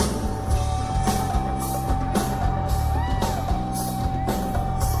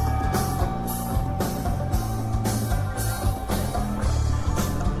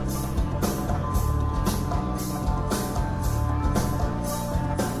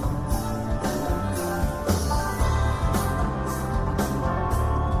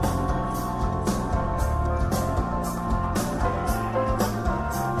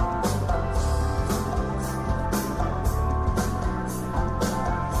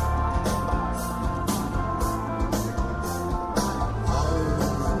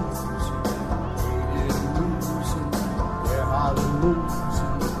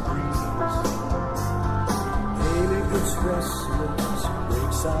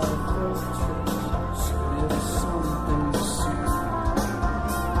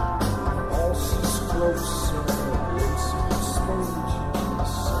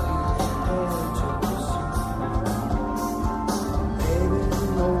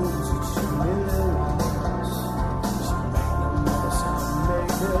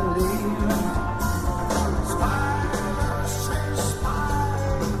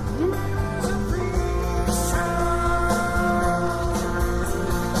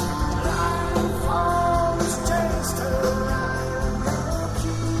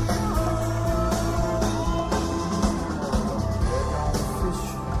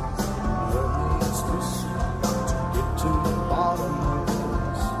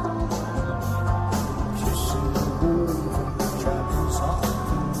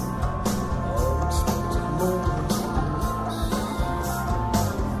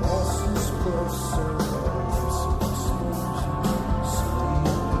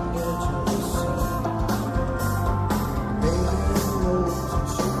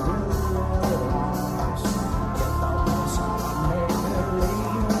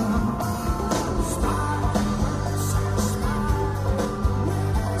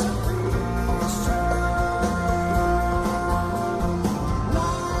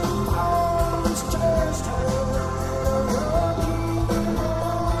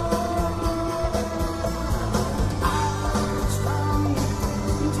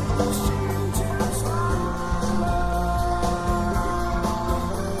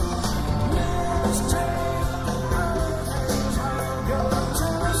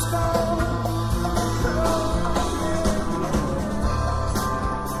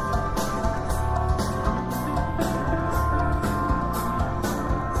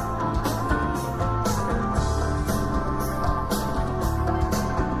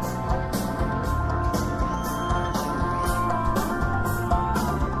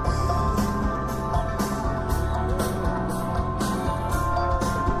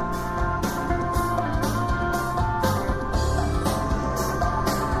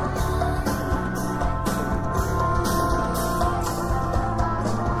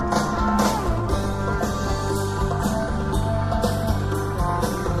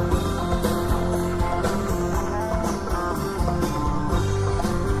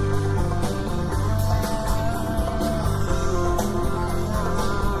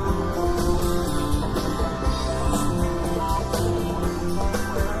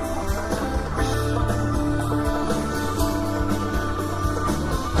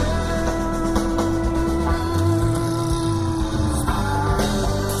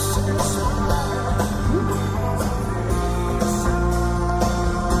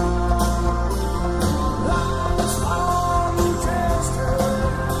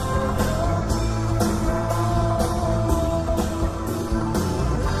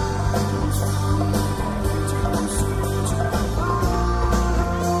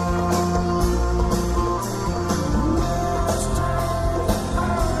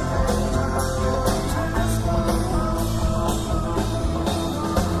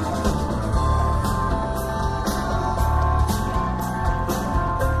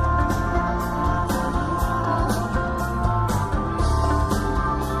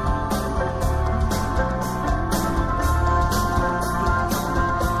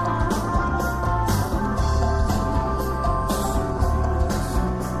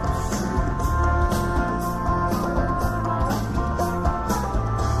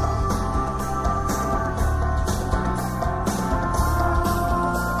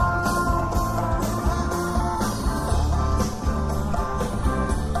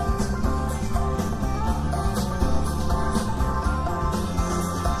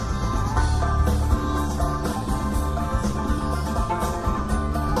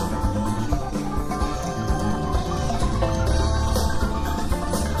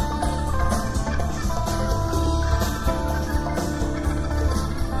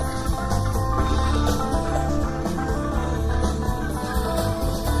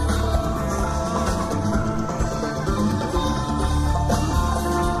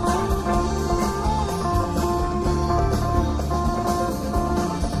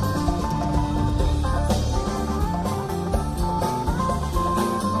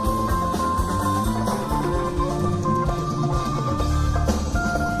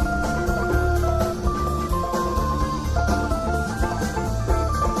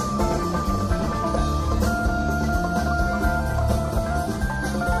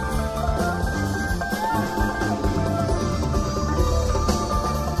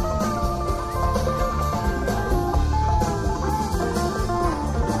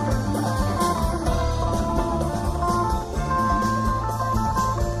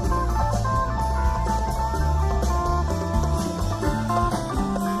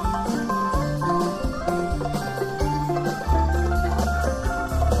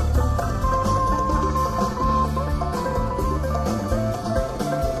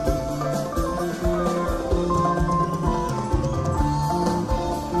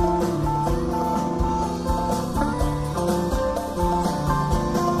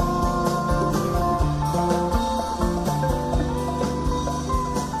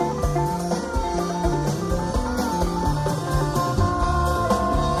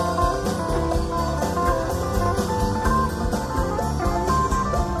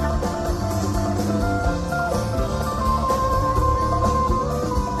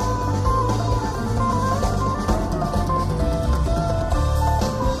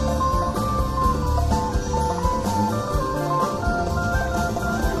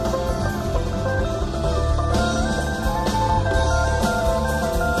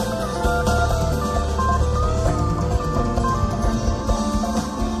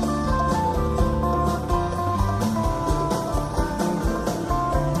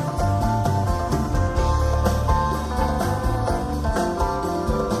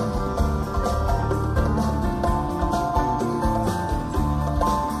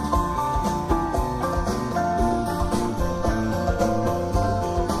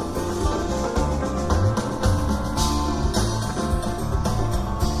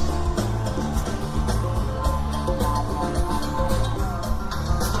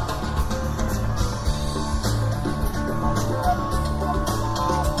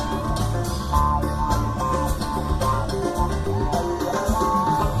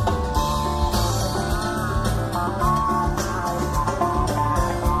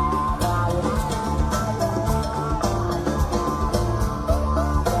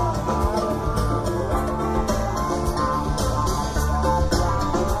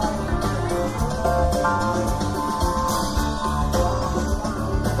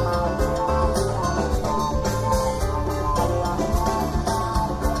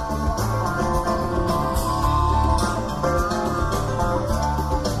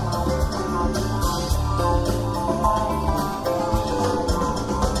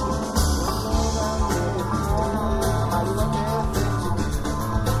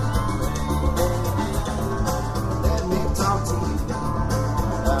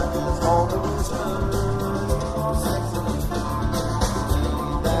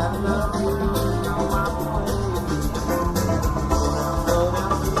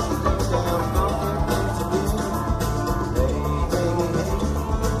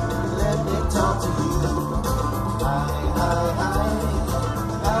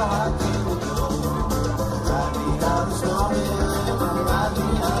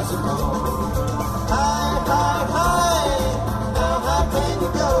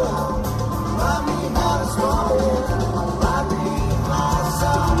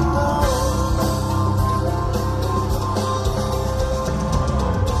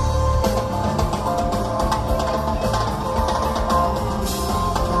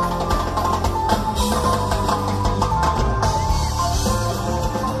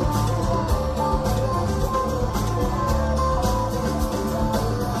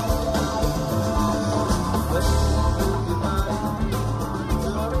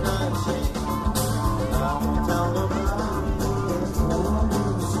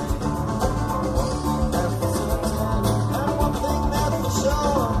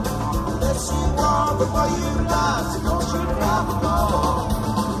 Bye.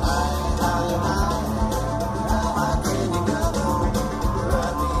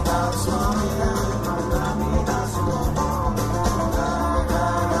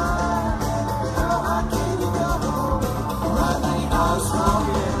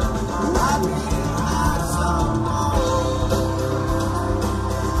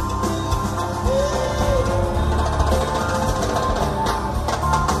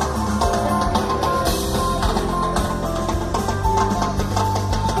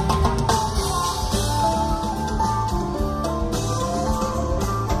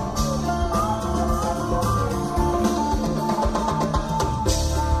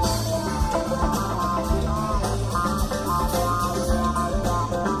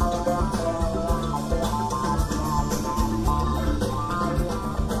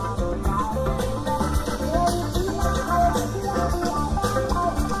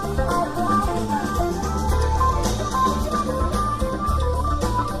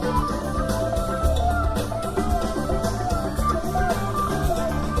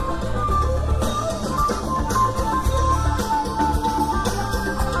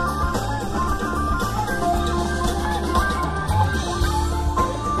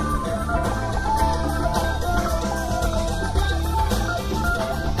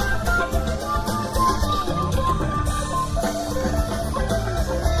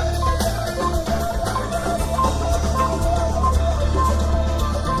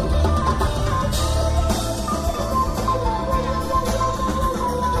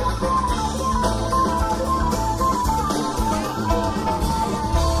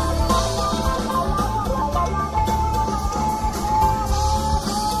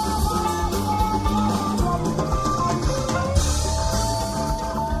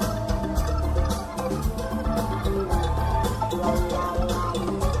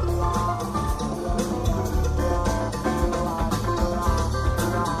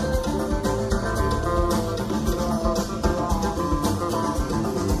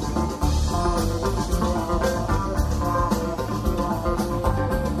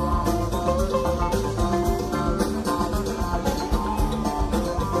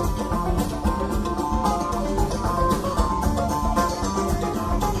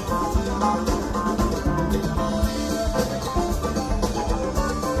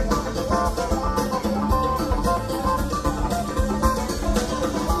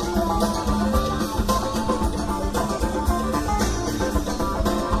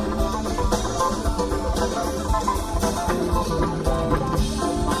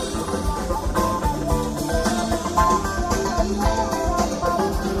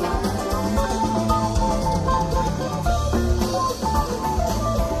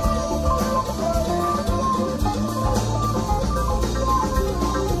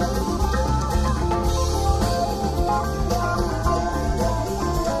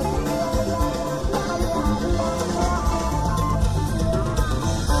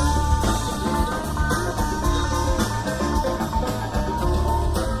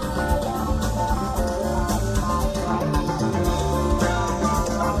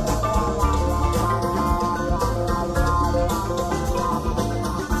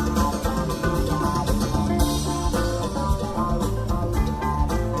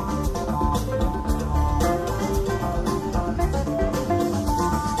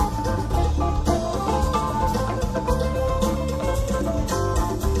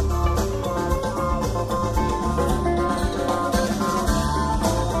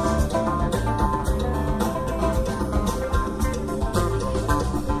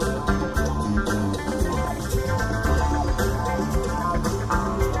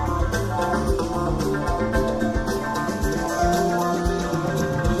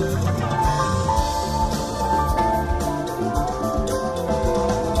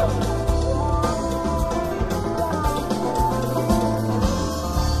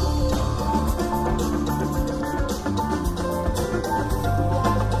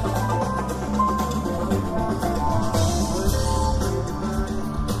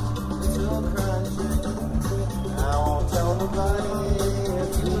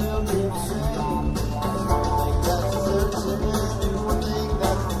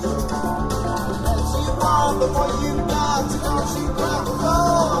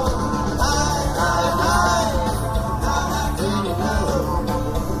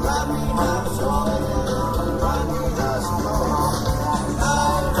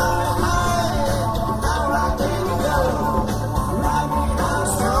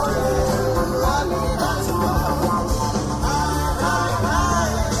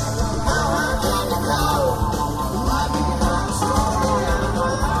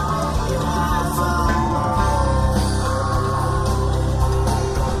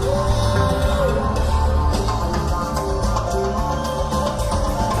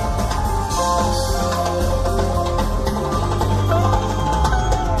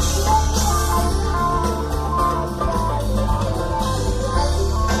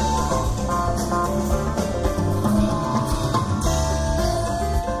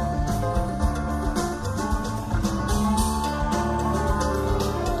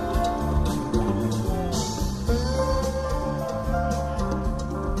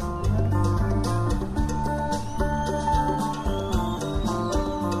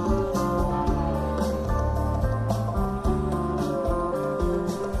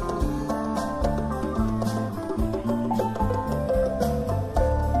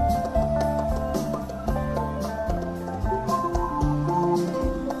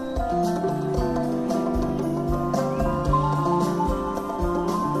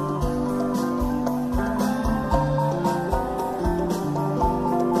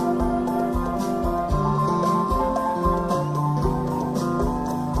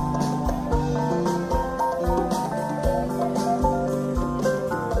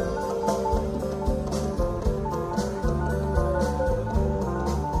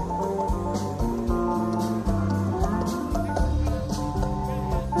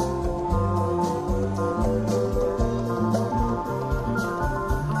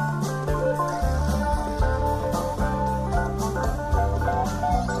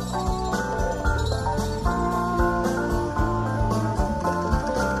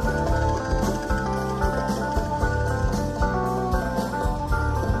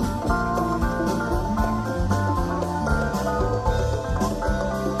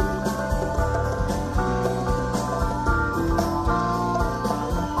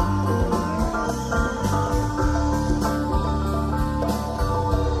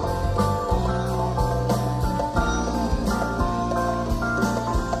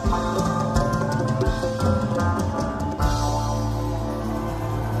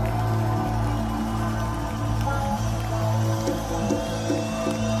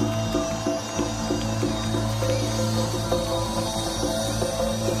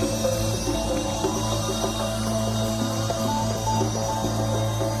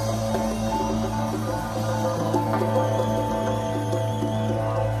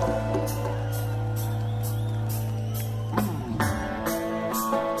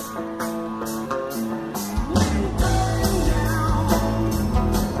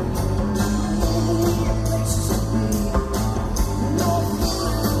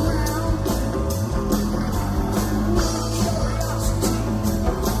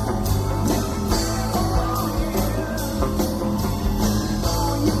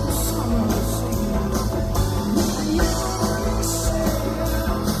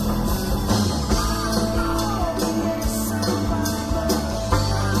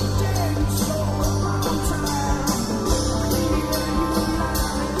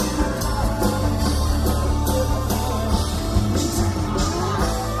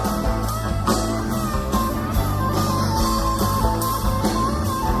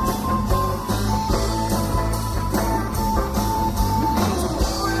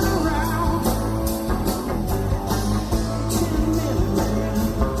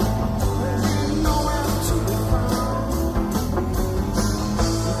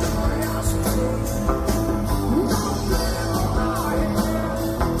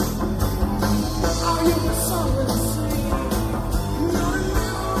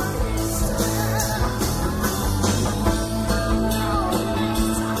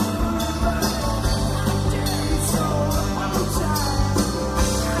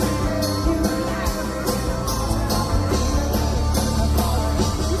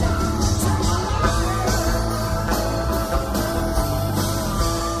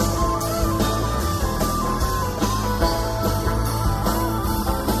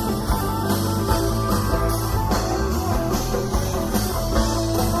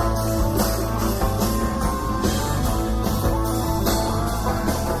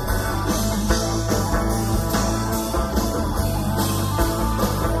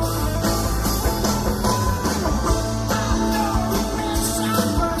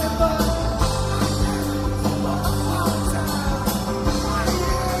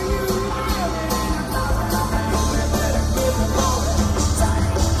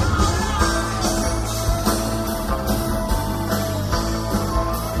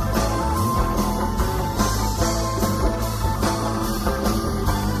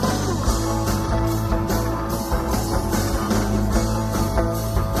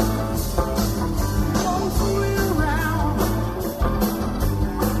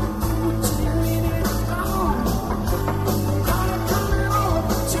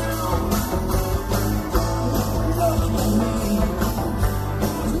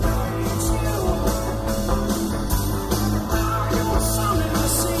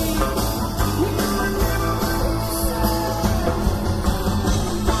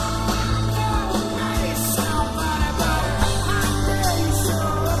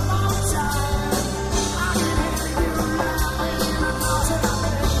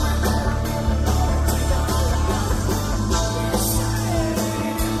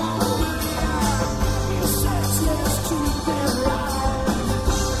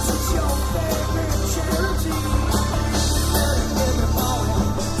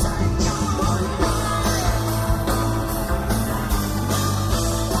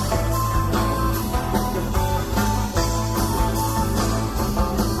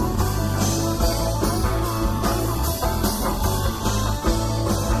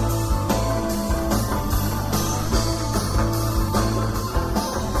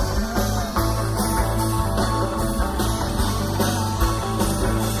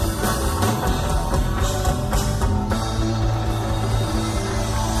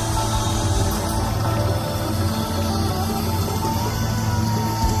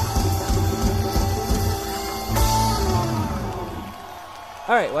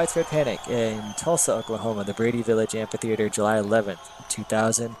 All right, Widespread Panic in Tulsa, Oklahoma, the Brady Village Amphitheater, July 11th,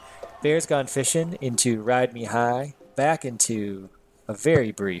 2000. Bears Gone Fishing into Ride Me High, back into a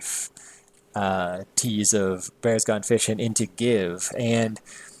very brief tease of Bears Gone Fishing into Give. And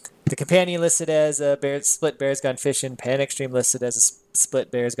the companion listed as split Bears Gone Fishing, Panic Stream listed as a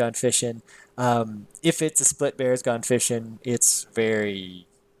split Bears Gone Fishing. If it's a split Bears Gone Fishing, it's very,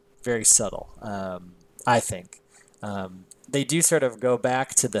 very subtle, I think. They do sort of go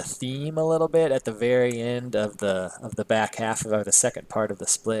back to the theme a little bit at the very end of the back half of the second part of the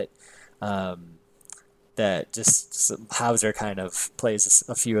split. That just Hauser kind of plays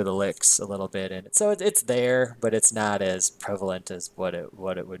a few of the licks a little bit, and so it's there, but it's not as prevalent as what it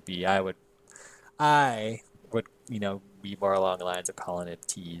would be. I would be more along the lines of calling it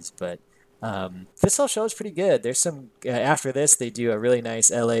tease, but this whole show is pretty good. There's some after this they do a really nice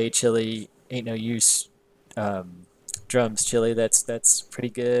LA Chili Ain't No Use drums chili that's pretty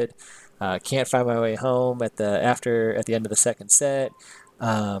good. Can't Find My Way Home at the end of the second set.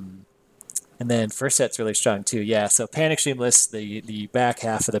 And then first set's really strong too. Yeah, so Panic Stream lists the back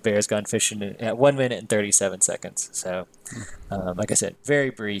half of the Bears Gone Fishing at 1 minute and 37 seconds. So, like I said,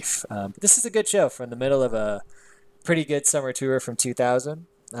 very brief. This is a good show from the middle of a pretty good summer tour from 2000.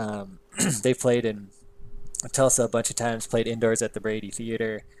 They played in Tulsa a bunch of times, played indoors at the Brady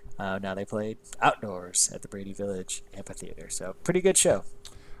Theater. Now they played outdoors at the Brady Village Amphitheater. So, pretty good show.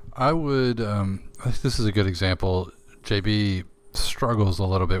 I would, I think this is a good example. JB struggles a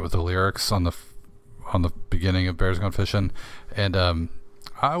little bit with the lyrics on the beginning of Bears Gone Fishing, and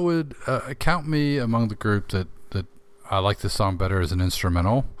I would count me among the group that I like this song better as an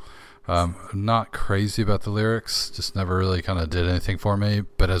instrumental. I'm not crazy about the lyrics, just never really kind of did anything for me,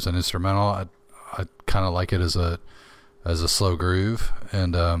 but as an instrumental I kind of like it as a slow groove,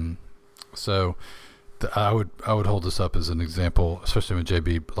 and so I would hold this up as an example, especially when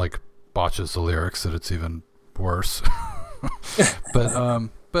JB like botches the lyrics, that it's even worse.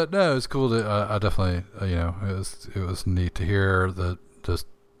 but no, it's cool to I definitely it was neat to hear the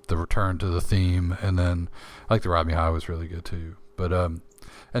return to the theme, and then I like the Ride Me High was really good too. But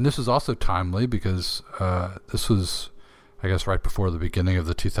and this was also timely because this was, I guess, right before the beginning of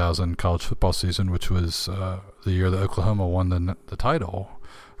the 2000 college football season, which was the year that Oklahoma won the title,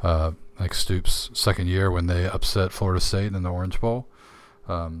 like Stoops' second year when they upset Florida State in the Orange Bowl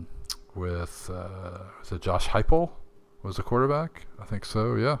with was it Josh Heupel was the quarterback? I think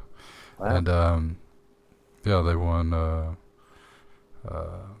so, yeah. Wow. And they won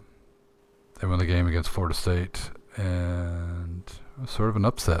the game against Florida State, and it was sort of an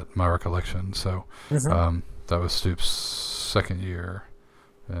upset, my recollection. So that was Stoops' second year,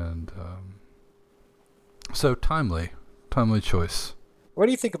 and so timely choice. What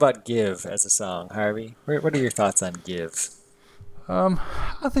do you think about Give as a song, Harvey? What are your thoughts on Give? I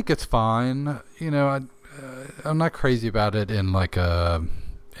think it's fine. I'm not crazy about it in like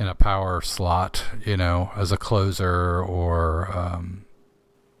in a power slot, as a closer, or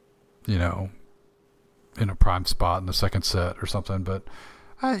in a prime spot in the second set or something. But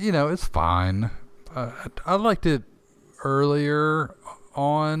it's fine. I liked it earlier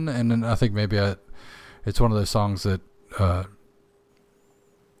on, and then I think maybe it's one of those songs that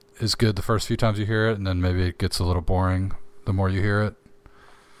is good the first few times you hear it, and then maybe it gets a little boring the more you hear it.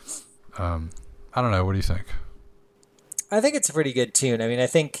 I don't know. What do you think? I think it's a pretty good tune. I mean, I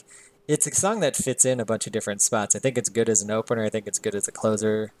think it's a song that fits in a bunch of different spots. I think it's good as an opener. I think it's good as a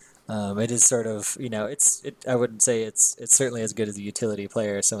closer. It is sort of, I wouldn't say it's certainly as good as a utility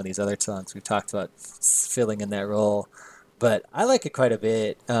player as some of these other songs we've talked about filling in that role. But I like it quite a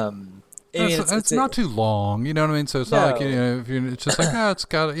bit. It's not too long, you know what I mean? So it's not like, it's just like, it's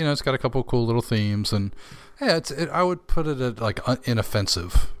got a couple cool little themes, and yeah, I would put it at like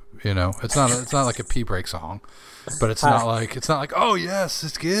inoffensive. It's not like a pee break song, but it's not like oh yes,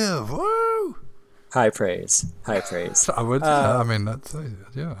 it's Give, woo, high praise. I would, I mean, that's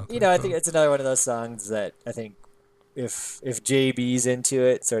yeah. I think it's another one of those songs that I think if JB's into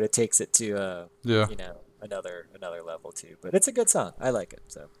it, sort of takes it to another level too. But it's a good song. I like it.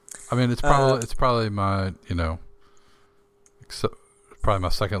 So I mean, it's probably my probably my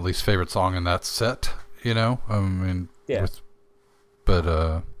second least favorite song in that set. I mean, yeah.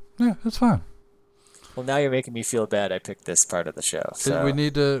 Yeah, it's fine. Well, now you're making me feel bad I picked this part of the show. So. We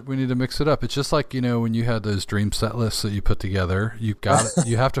need to mix it up. It's just like, when you had those dream set lists that you put together, you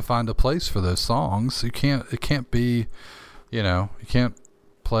have to find a place for those songs. It can't be, you can't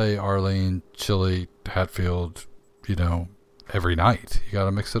play Arlene, Chili, Hatfield, every night. You got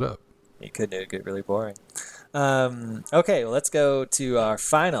to mix it up. It could get really boring. Okay, well, let's go to our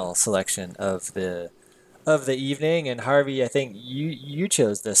final selection of the of the evening. And Harvey, I think you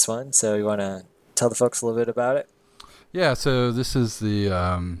chose this one, so you want to tell the folks a little bit about it? Yeah, so this is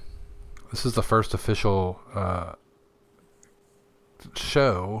the first official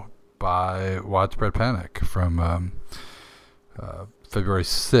show by Widespread Panic from February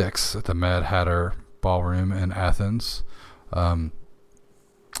 6th at the Mad Hatter Ballroom in Athens.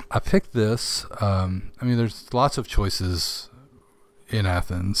 I picked this. I mean, there's lots of choices in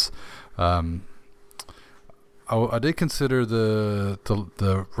Athens. I did consider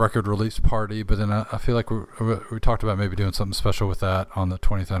the record release party, but then I feel like we talked about maybe doing something special with that on the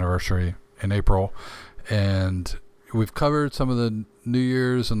 20th anniversary in April, and we've covered some of the New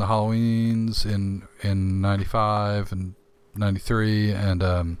Year's and the Halloweens in 95 and 93,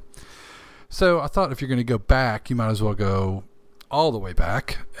 and so I thought if you're going to go back, you might as well go all the way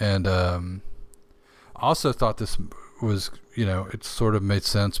back. And I also thought this was, it sort of made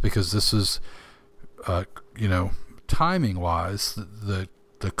sense because this is, timing wise, the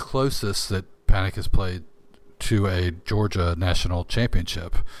closest that Panic has played to a Georgia national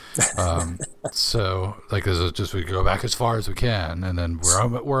championship. So like, we go back as far as we can, and then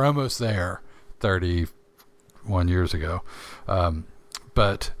we're almost there 31 years ago.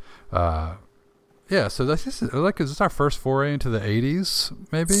 Yeah, so that's just is this our first foray into the 80s,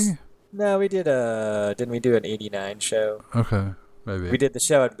 maybe? No, we did didn't we do an 89 show? Okay, maybe. We did the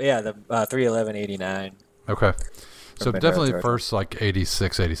show at, the 3/11/89. Okay. So definitely Georgia. first like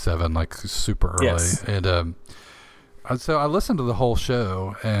 86, 87, like super early. Yes. And so I listened to the whole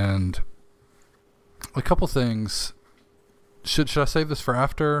show, and a couple things. Should I save this for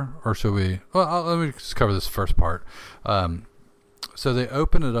after, or should we? Well, let me just cover this first part. So they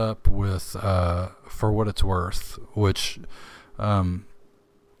open it up with For What It's Worth, which, in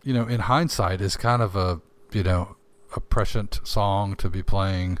hindsight is kind of a prescient song to be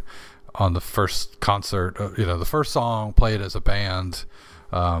playing on the first concert. The first song played as a band,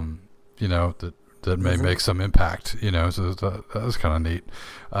 that may make some impact, so that was kind of neat.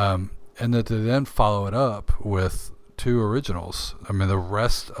 And that they then follow it up with two originals. I mean, the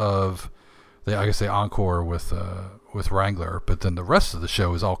rest of I guess they encore with Wrangler, but then the rest of the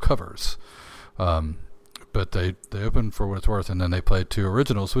show is all covers. But they opened For What It's Worth, and then they played two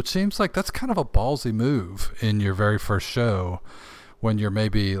originals, which seems like that's kind of a ballsy move in your very first show, when you're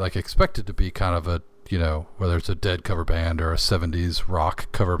maybe like expected to be kind of a, whether it's a Dead cover band or a 70s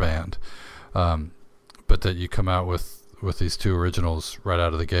rock cover band, but that you come out with these two originals right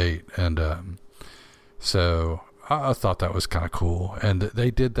out of the gate. And so I thought that was kind of cool. And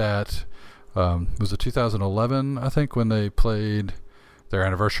they did that. Was it 2011, I think, when they played their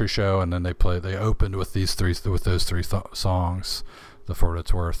anniversary show, and then they opened with those three songs, the For What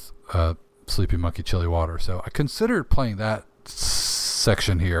It's Worth, Sleepy Monkey, Chilly Water. So I considered playing that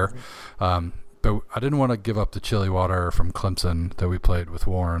section here, but I didn't want to give up the Chilly Water from Clemson that we played with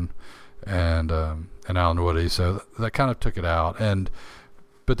Warren and Alan Woody, so that kind of took it out.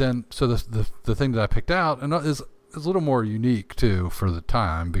 But then so the thing that I picked out and is a little more unique too for the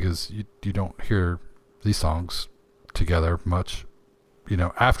time, because you don't hear these songs together much,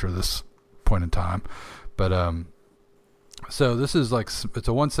 after this point in time. But so this is it's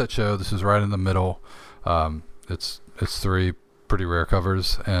a one set show. This is right in the middle. It's three pretty rare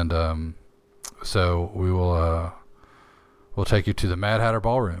covers, and so we'll take you to the Mad Hatter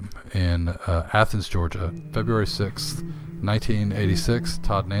Ballroom in Athens, Georgia, February 6th, 1986.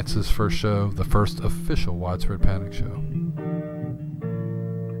 Todd Nance's first show, the first official Widespread Panic show.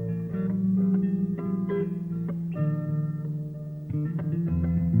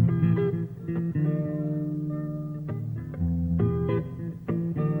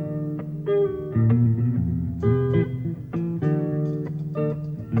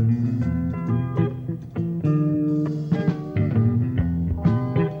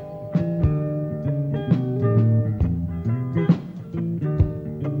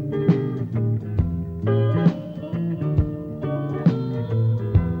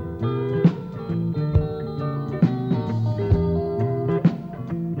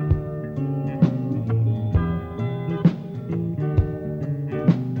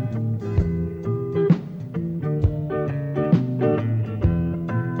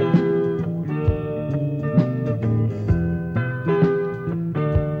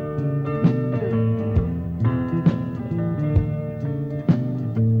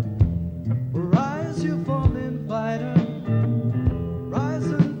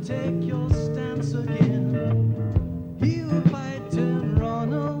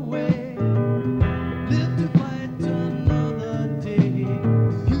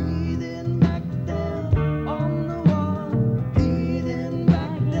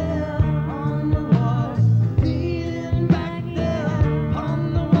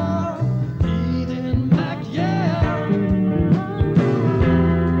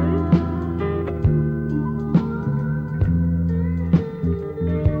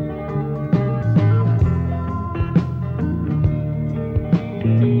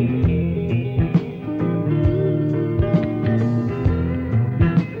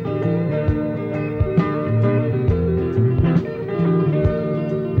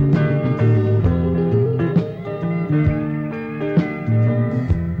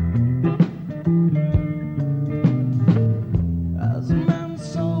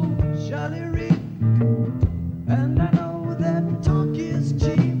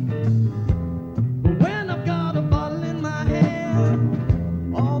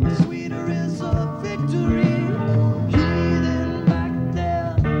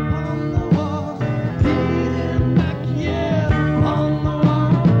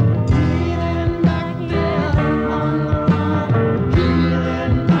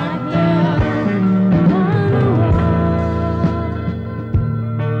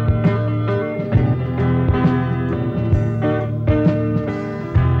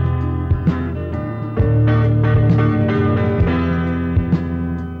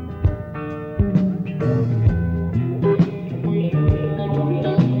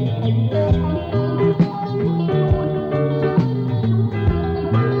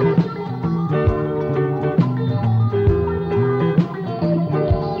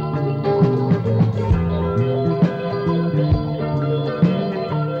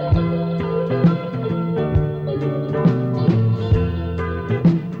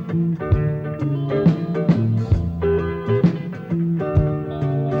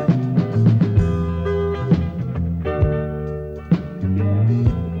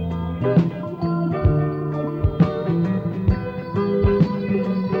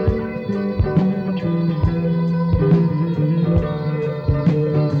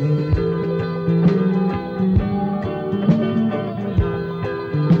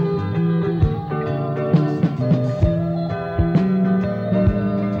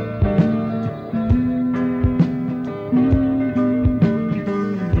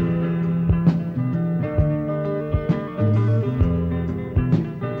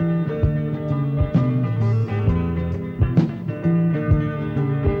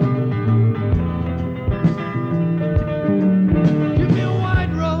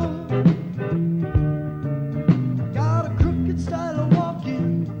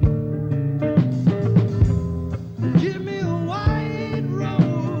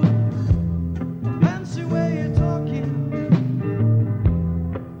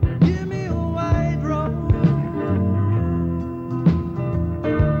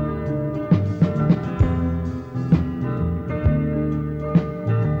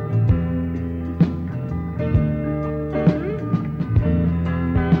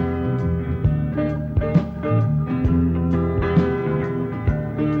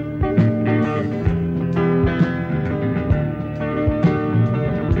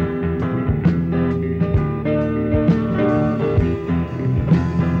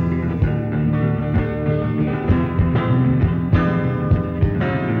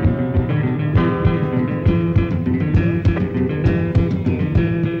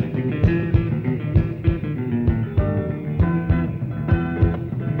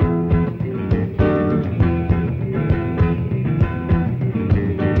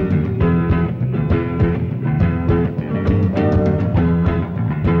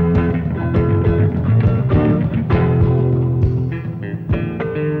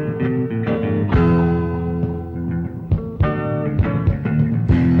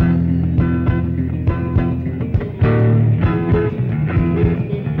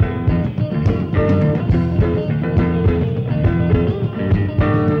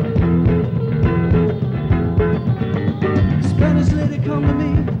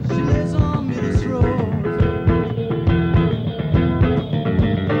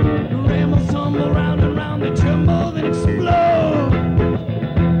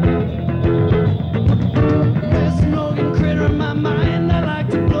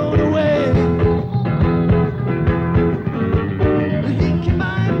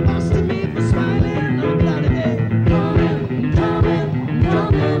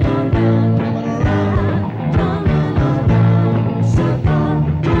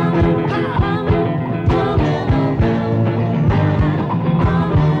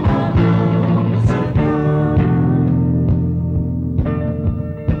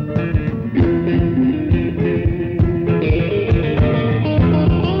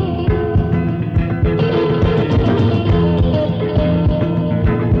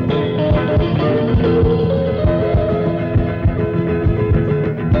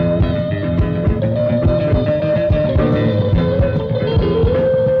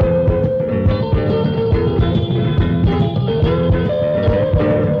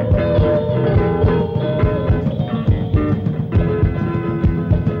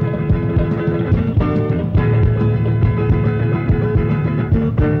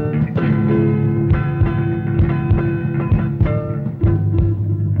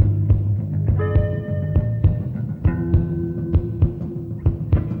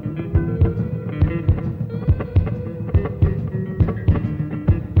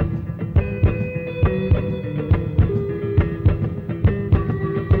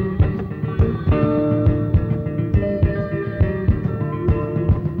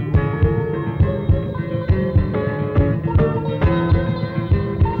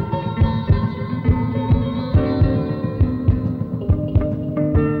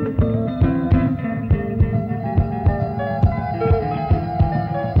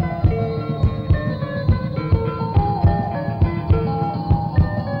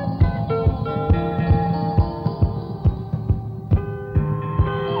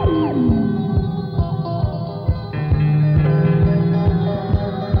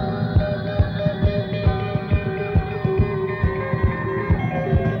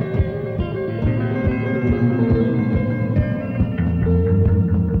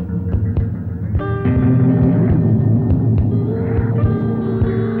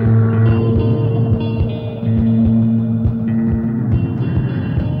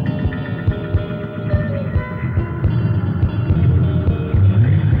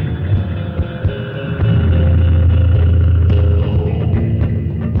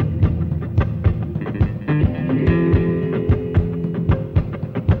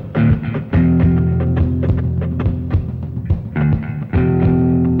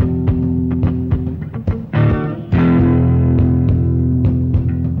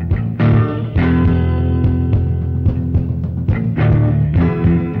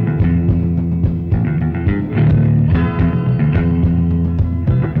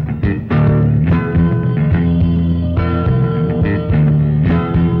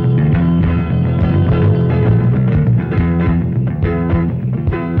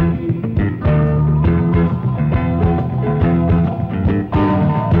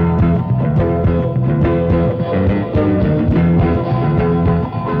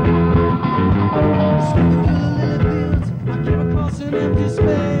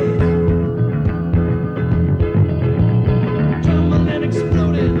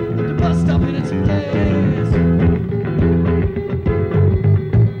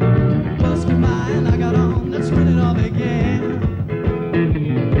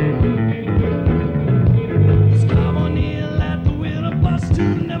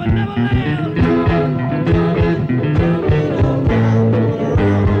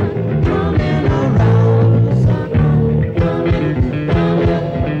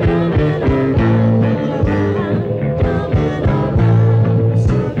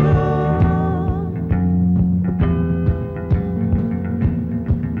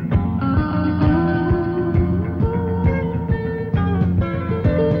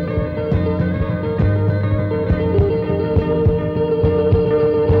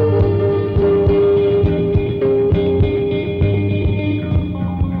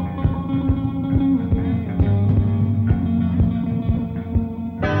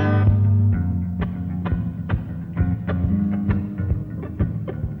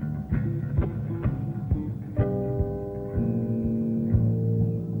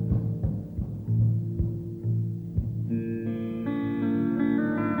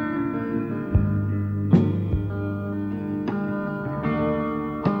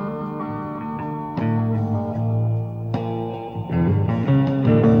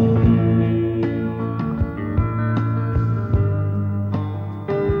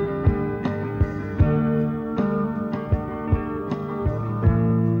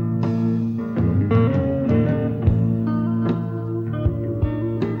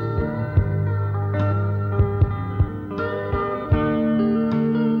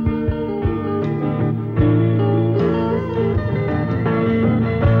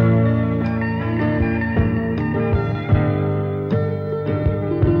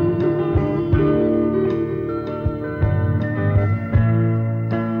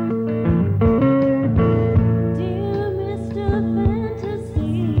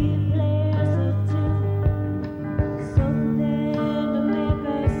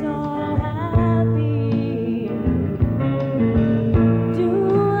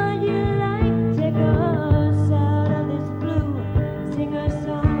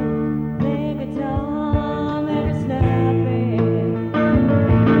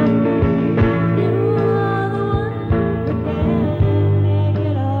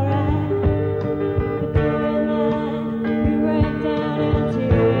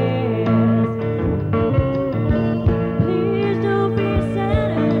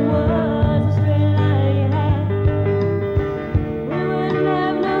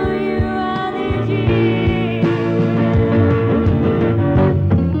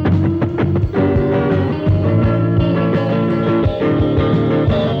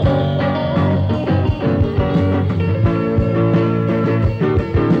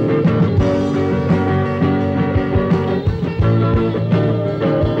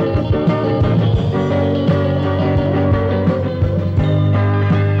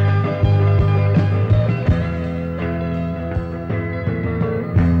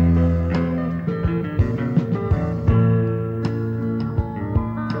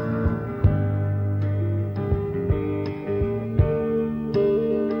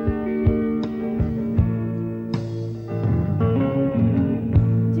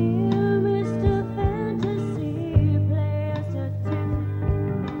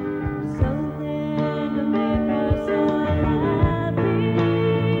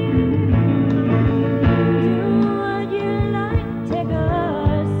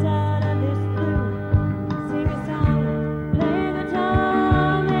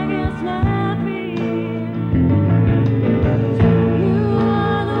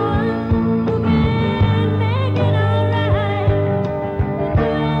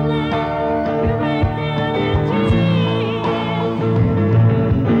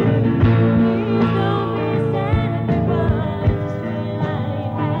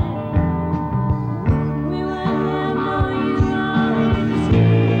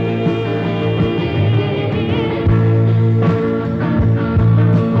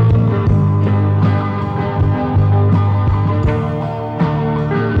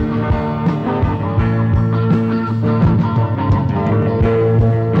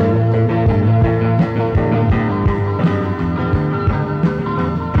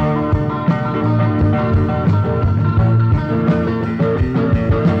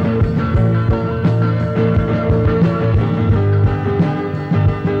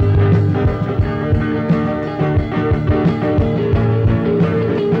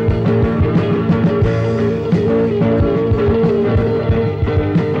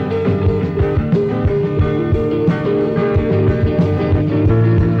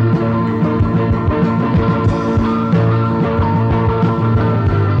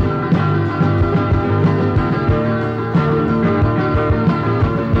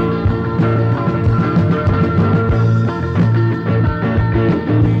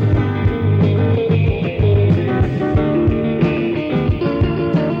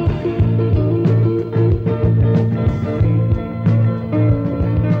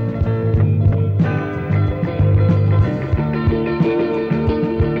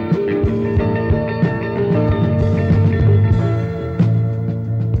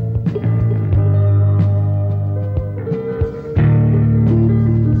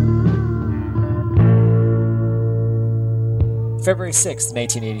 February 6th,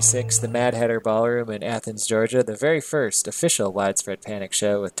 1986, the Mad Hatter Ballroom in Athens, Georgia, the very first official Widespread Panic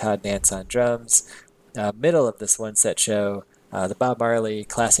show with Todd Nance on drums. Middle of this one-set show, the Bob Marley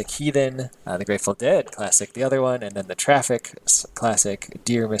classic Heathen, the Grateful Dead classic The Other One, and then the Traffic classic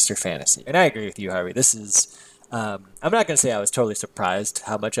Dear Mr. Fantasy. And I agree with you, Harvey. This is... I'm not going to say I was totally surprised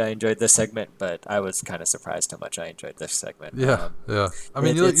how much I enjoyed this segment, but I was kind of surprised how much I enjoyed this segment. Yeah. I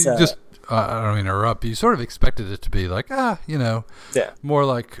mean, you just... I don't mean to interrupt. You sort of expected it to be like, more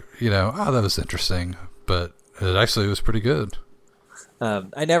like, that was interesting. But it actually was pretty good.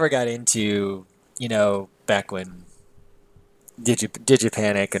 I never got into, back when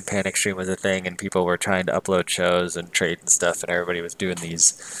Digipanic and Panic Stream was a thing and people were trying to upload shows and trade and stuff, and everybody was doing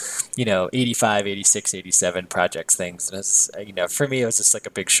these, 85, 86, 87 projects things. And it's, for me, it was just like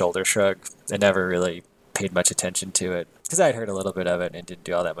a big shoulder shrug. I never really paid much attention to it because I'd heard a little bit of it and it didn't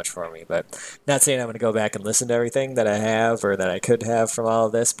do all that much for me. But not saying I'm going to go back and listen to everything that I have or that I could have from all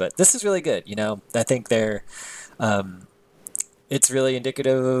of this, but this is really good. I think they're it's really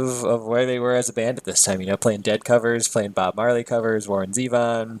indicative of where they were as a band at this time, playing Dead covers, playing Bob Marley covers, Warren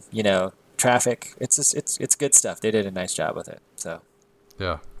Zevon, Traffic. It's just it's good stuff. They did a nice job with it. So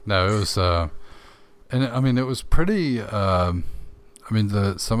yeah, no, it was and I mean it was pretty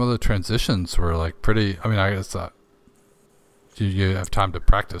some of the transitions were like pretty. I mean, I guess you have time to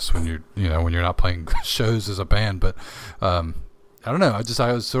practice when when you're not playing shows as a band. But I don't know.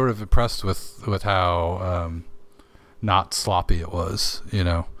 I was sort of impressed with how not sloppy it was.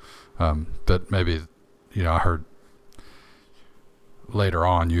 But maybe I heard later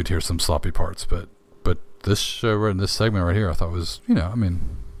on you'd hear some sloppy parts. But this show in this segment right here, I thought was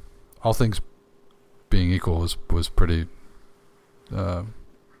all things being equal was pretty.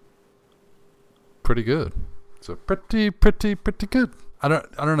 Pretty good. So pretty good. I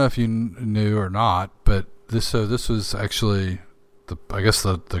don't know if you knew or not, but this was actually the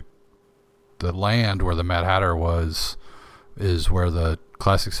land where the Mad Hatter is where the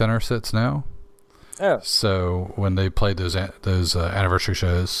Classic Center sits now. Oh. So when they played those anniversary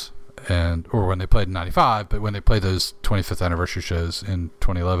shows or when they played in '95, but when they played those 25th anniversary shows in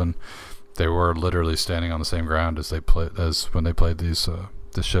 2011. They were literally standing on the same ground as when they played this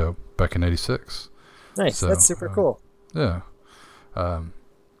show back in '86. Nice, so, that's super cool. Yeah,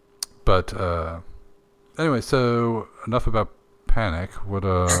 but anyway, so enough about Panic. What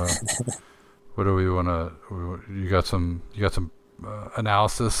do we want to? You got some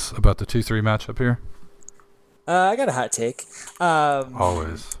analysis about the 2-3 matchup here? I got a hot take.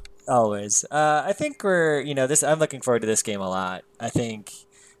 Always. I think we're this. I'm looking forward to this game a lot. I think.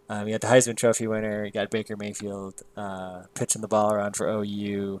 You got the Heisman Trophy winner. You got Baker Mayfield pitching the ball around for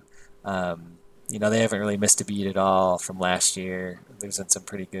OU. They haven't really missed a beat at all from last year. There's been some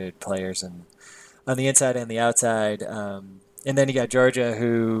pretty good players on the inside and the outside. And then you got Georgia,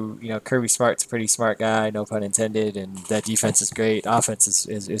 who Kirby Smart's a pretty smart guy, no pun intended. And that defense is great. Offense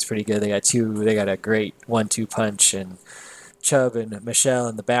is pretty good. They got a great 1-2 punch and Chubb and Michelle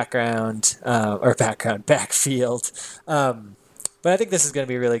in the backfield. But I think this is going to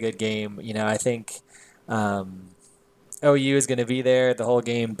be a really good game. I think OU is going to be there the whole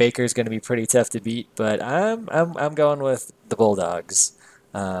game. Baker's going to be pretty tough to beat, but I'm going with the Bulldogs.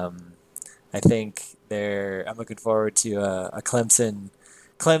 I think I'm looking forward to a Clemson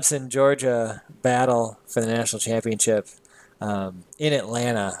Georgia battle for the national championship in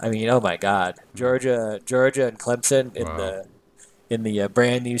Atlanta. I mean, oh my God, Georgia and Clemson in the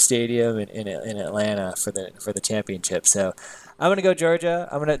brand new stadium in Atlanta for the championship. So. I'm going to go Georgia.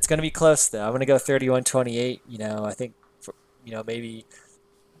 It's going to be close, though. I'm going to go 31-28. I think, maybe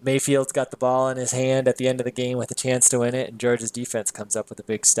Mayfield's got the ball in his hand at the end of the game with a chance to win it, and Georgia's defense comes up with a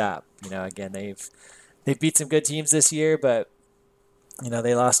big stop. Again, they've beat some good teams this year, but,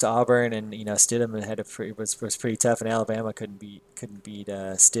 they lost to Auburn, and, Stidham was pretty tough, and Alabama couldn't beat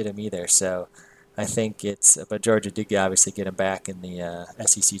Stidham either. So I think but Georgia did obviously get him back in the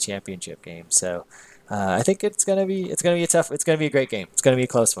SEC championship game. So. I think it's gonna be a great game. It's gonna be a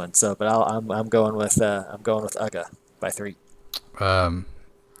close one. So, but I'm going with UGA by 3. I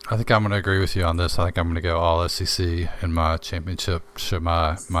think I'm gonna agree with you on this. I think I'm gonna go all SEC in my championship. Show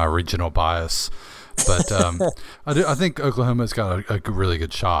my regional bias, but I think Oklahoma's got a really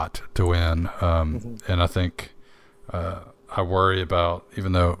good shot to win. And I think I worry about,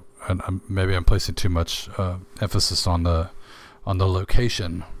 even though maybe I'm placing too much emphasis on the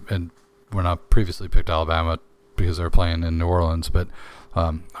location and. When I previously picked Alabama because they were playing in New Orleans, but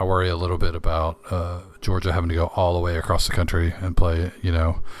I worry a little bit about Georgia having to go all the way across the country and play,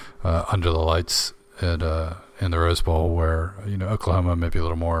 under the lights in the Rose Bowl, where Oklahoma may be a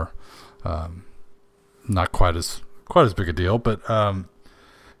little more not quite as quite as big a deal. But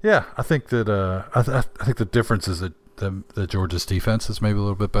yeah, I think that I think the difference is that the Georgia's defense is maybe a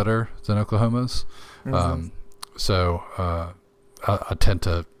little bit better than Oklahoma's. So I tend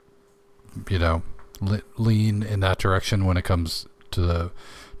to, lean in that direction when it comes to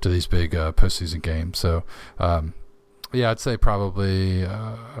these big postseason games. So yeah, I'd say probably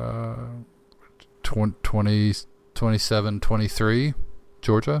 27-23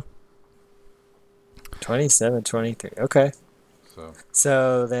 Georgia. 27-23. Okay.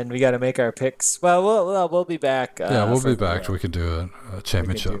 So then we got to make our picks. Well, we'll be back. We'll be back. We can do a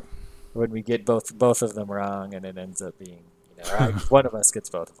championship when we get both of them wrong, and it ends up being one of us gets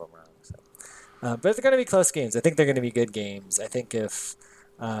both of them wrong. So. But they're going to be close games. I think they're going to be good games. I think if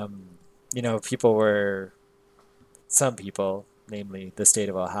some people, namely the state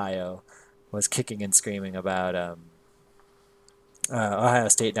of Ohio, was kicking and screaming about Ohio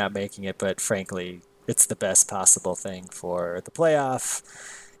State not making it, but frankly, it's the best possible thing for the playoff,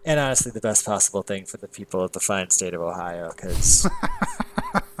 and honestly, the best possible thing for the people of the fine state of Ohio, because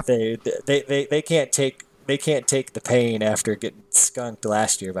they can't take the pain after getting skunked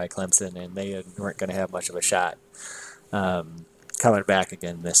last year by Clemson, and they weren't going to have much of a shot coming back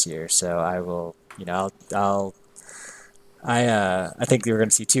again this year. So I will, I think we're going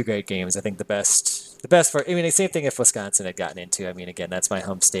to see two great games. I think the best for, the same thing if Wisconsin had gotten into. Again, that's my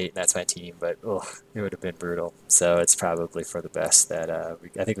home state, and that's my team, but it would have been brutal. So it's probably for the best that I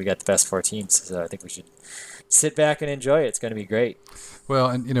think we got the best four teams. So I think we should sit back and enjoy it. It's going to be great. Well,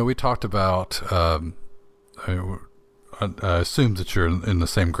 and we talked about. I assume that you're in the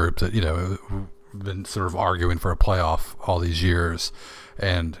same group that been sort of arguing for a playoff all these years,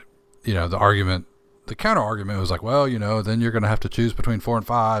 and the counter argument was like, well, then you're going to have to choose between 4 and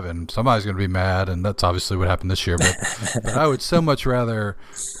 5, and somebody's going to be mad, and that's obviously what happened this year. But I would so much rather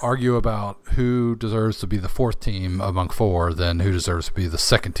argue about who deserves to be the fourth team among 4 than who deserves to be the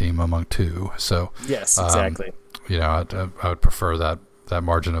second team among 2. So yes, exactly. I would prefer that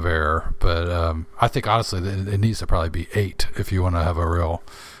margin of error, but I think honestly it needs to probably be 8 if you want to have a real,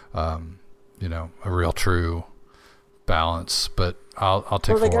 a real true balance. But I'll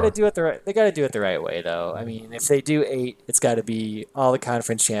take 4. They got to do it They got to do it the right way, though. If they do 8, it's got to be all the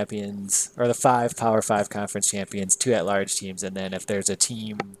conference champions, or the 5 Power 5 conference champions, 2 at-large teams, and then if there's a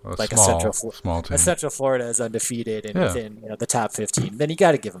team like small team. a Central Florida is undefeated and within the top 15, then you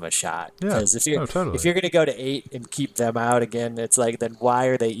got to give them a shot. Because if you're going to go to 8 and keep them out again, it's like, then why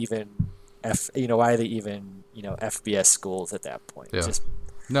are they even FBS schools at that point?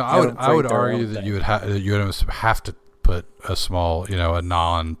 Yeah. I would argue that you would have to put a small, a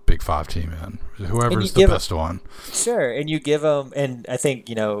non-Big 5 team in, whoever's the best one. Sure, and you give them, and I think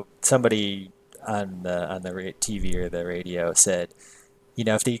somebody on the TV or the radio said,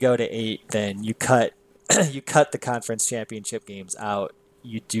 if you go to 8, then you cut the conference championship games out.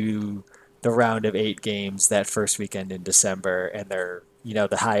 You do the round of 8 games that first weekend in December, and they're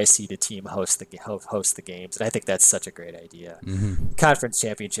the highest seeded team host the games, and I think that's such a great idea. Mm-hmm. Conference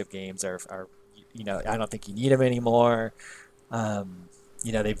championship games are I don't think you need them anymore. The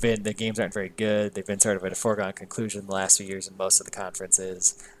games aren't very good. They've been sort of at a foregone conclusion the last few years in most of the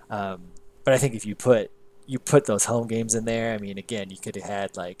conferences. But I think if you put those home games in there, again, you could have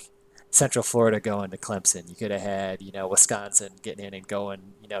had like Central Florida going to Clemson. You could have had Wisconsin getting in and going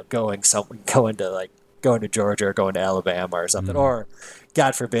to Georgia or going to Alabama or something, or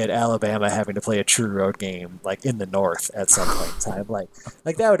God forbid Alabama having to play a true road game like in the North at some point in time. Like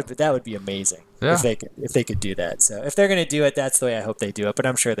that would be amazing if they could do that. So if they're going to do it, that's the way I hope they do it. But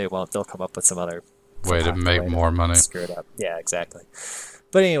I'm sure they won't. They'll come up with some other way to make more money. Screw it up. Yeah, exactly.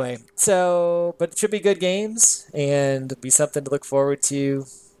 But anyway, but it should be good games and be something to look forward to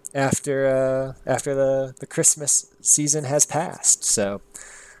after the Christmas season has passed. So.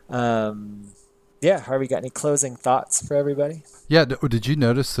 Harvey, got any closing thoughts for everybody? Yeah, did you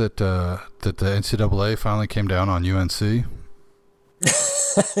notice that the NCAA finally came down on UNC?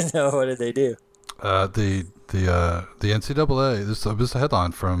 No, what did they do? The NCAA. This was a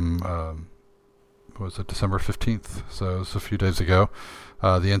headline from December 15th? So it was a few days ago.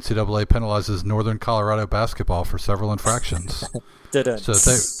 The NCAA penalizes Northern Colorado basketball for several infractions. So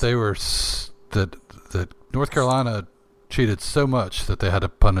they were that North Carolina cheated so much that they had to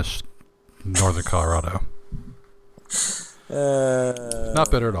punish Northern Colorado.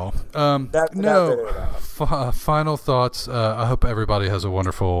 Not bitter at all. Not bitter at all. Final thoughts. I hope everybody has a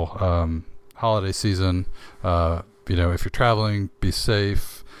wonderful holiday season. If you're traveling, be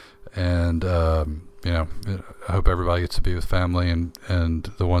safe, and I hope everybody gets to be with family and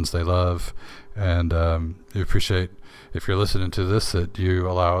the ones they love. And we appreciate, if you're listening to this, that you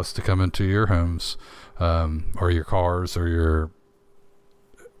allow us to come into your homes or your cars or your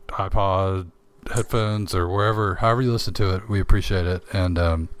iPod headphones or wherever, however you listen to it. We appreciate it, and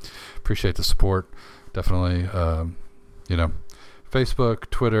appreciate the support. Definitely, Facebook,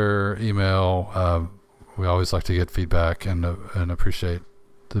 Twitter, email. We always like to get feedback and appreciate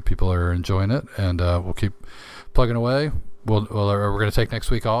the people are enjoying it, and we'll keep plugging away. We're going to take next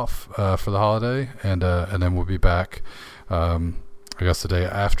week off for the holiday, and then we'll be back. I guess the day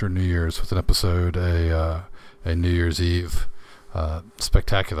after New Year's with an episode, a New Year's Eve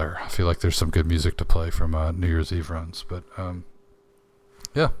spectacular. I feel like there's some good music to play from New Year's Eve runs, but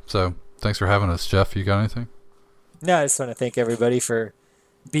yeah. So thanks for having us, Jeff. You got anything? No, I just want to thank everybody for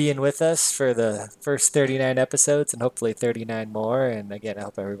being with us for the first 39 episodes and hopefully 39 more. And again, I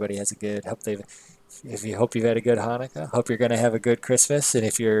hope everybody has a good. Hope you've had a good Hanukkah. Hope you're going to have a good Christmas. And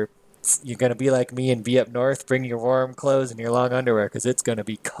if you're going to be like me and be up north, bring your warm clothes and your long underwear because it's going to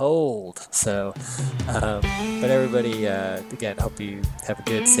be cold. So, but everybody, again, hope you have a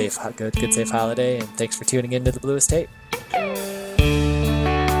good, safe holiday. And thanks for tuning into the Bluest Tape.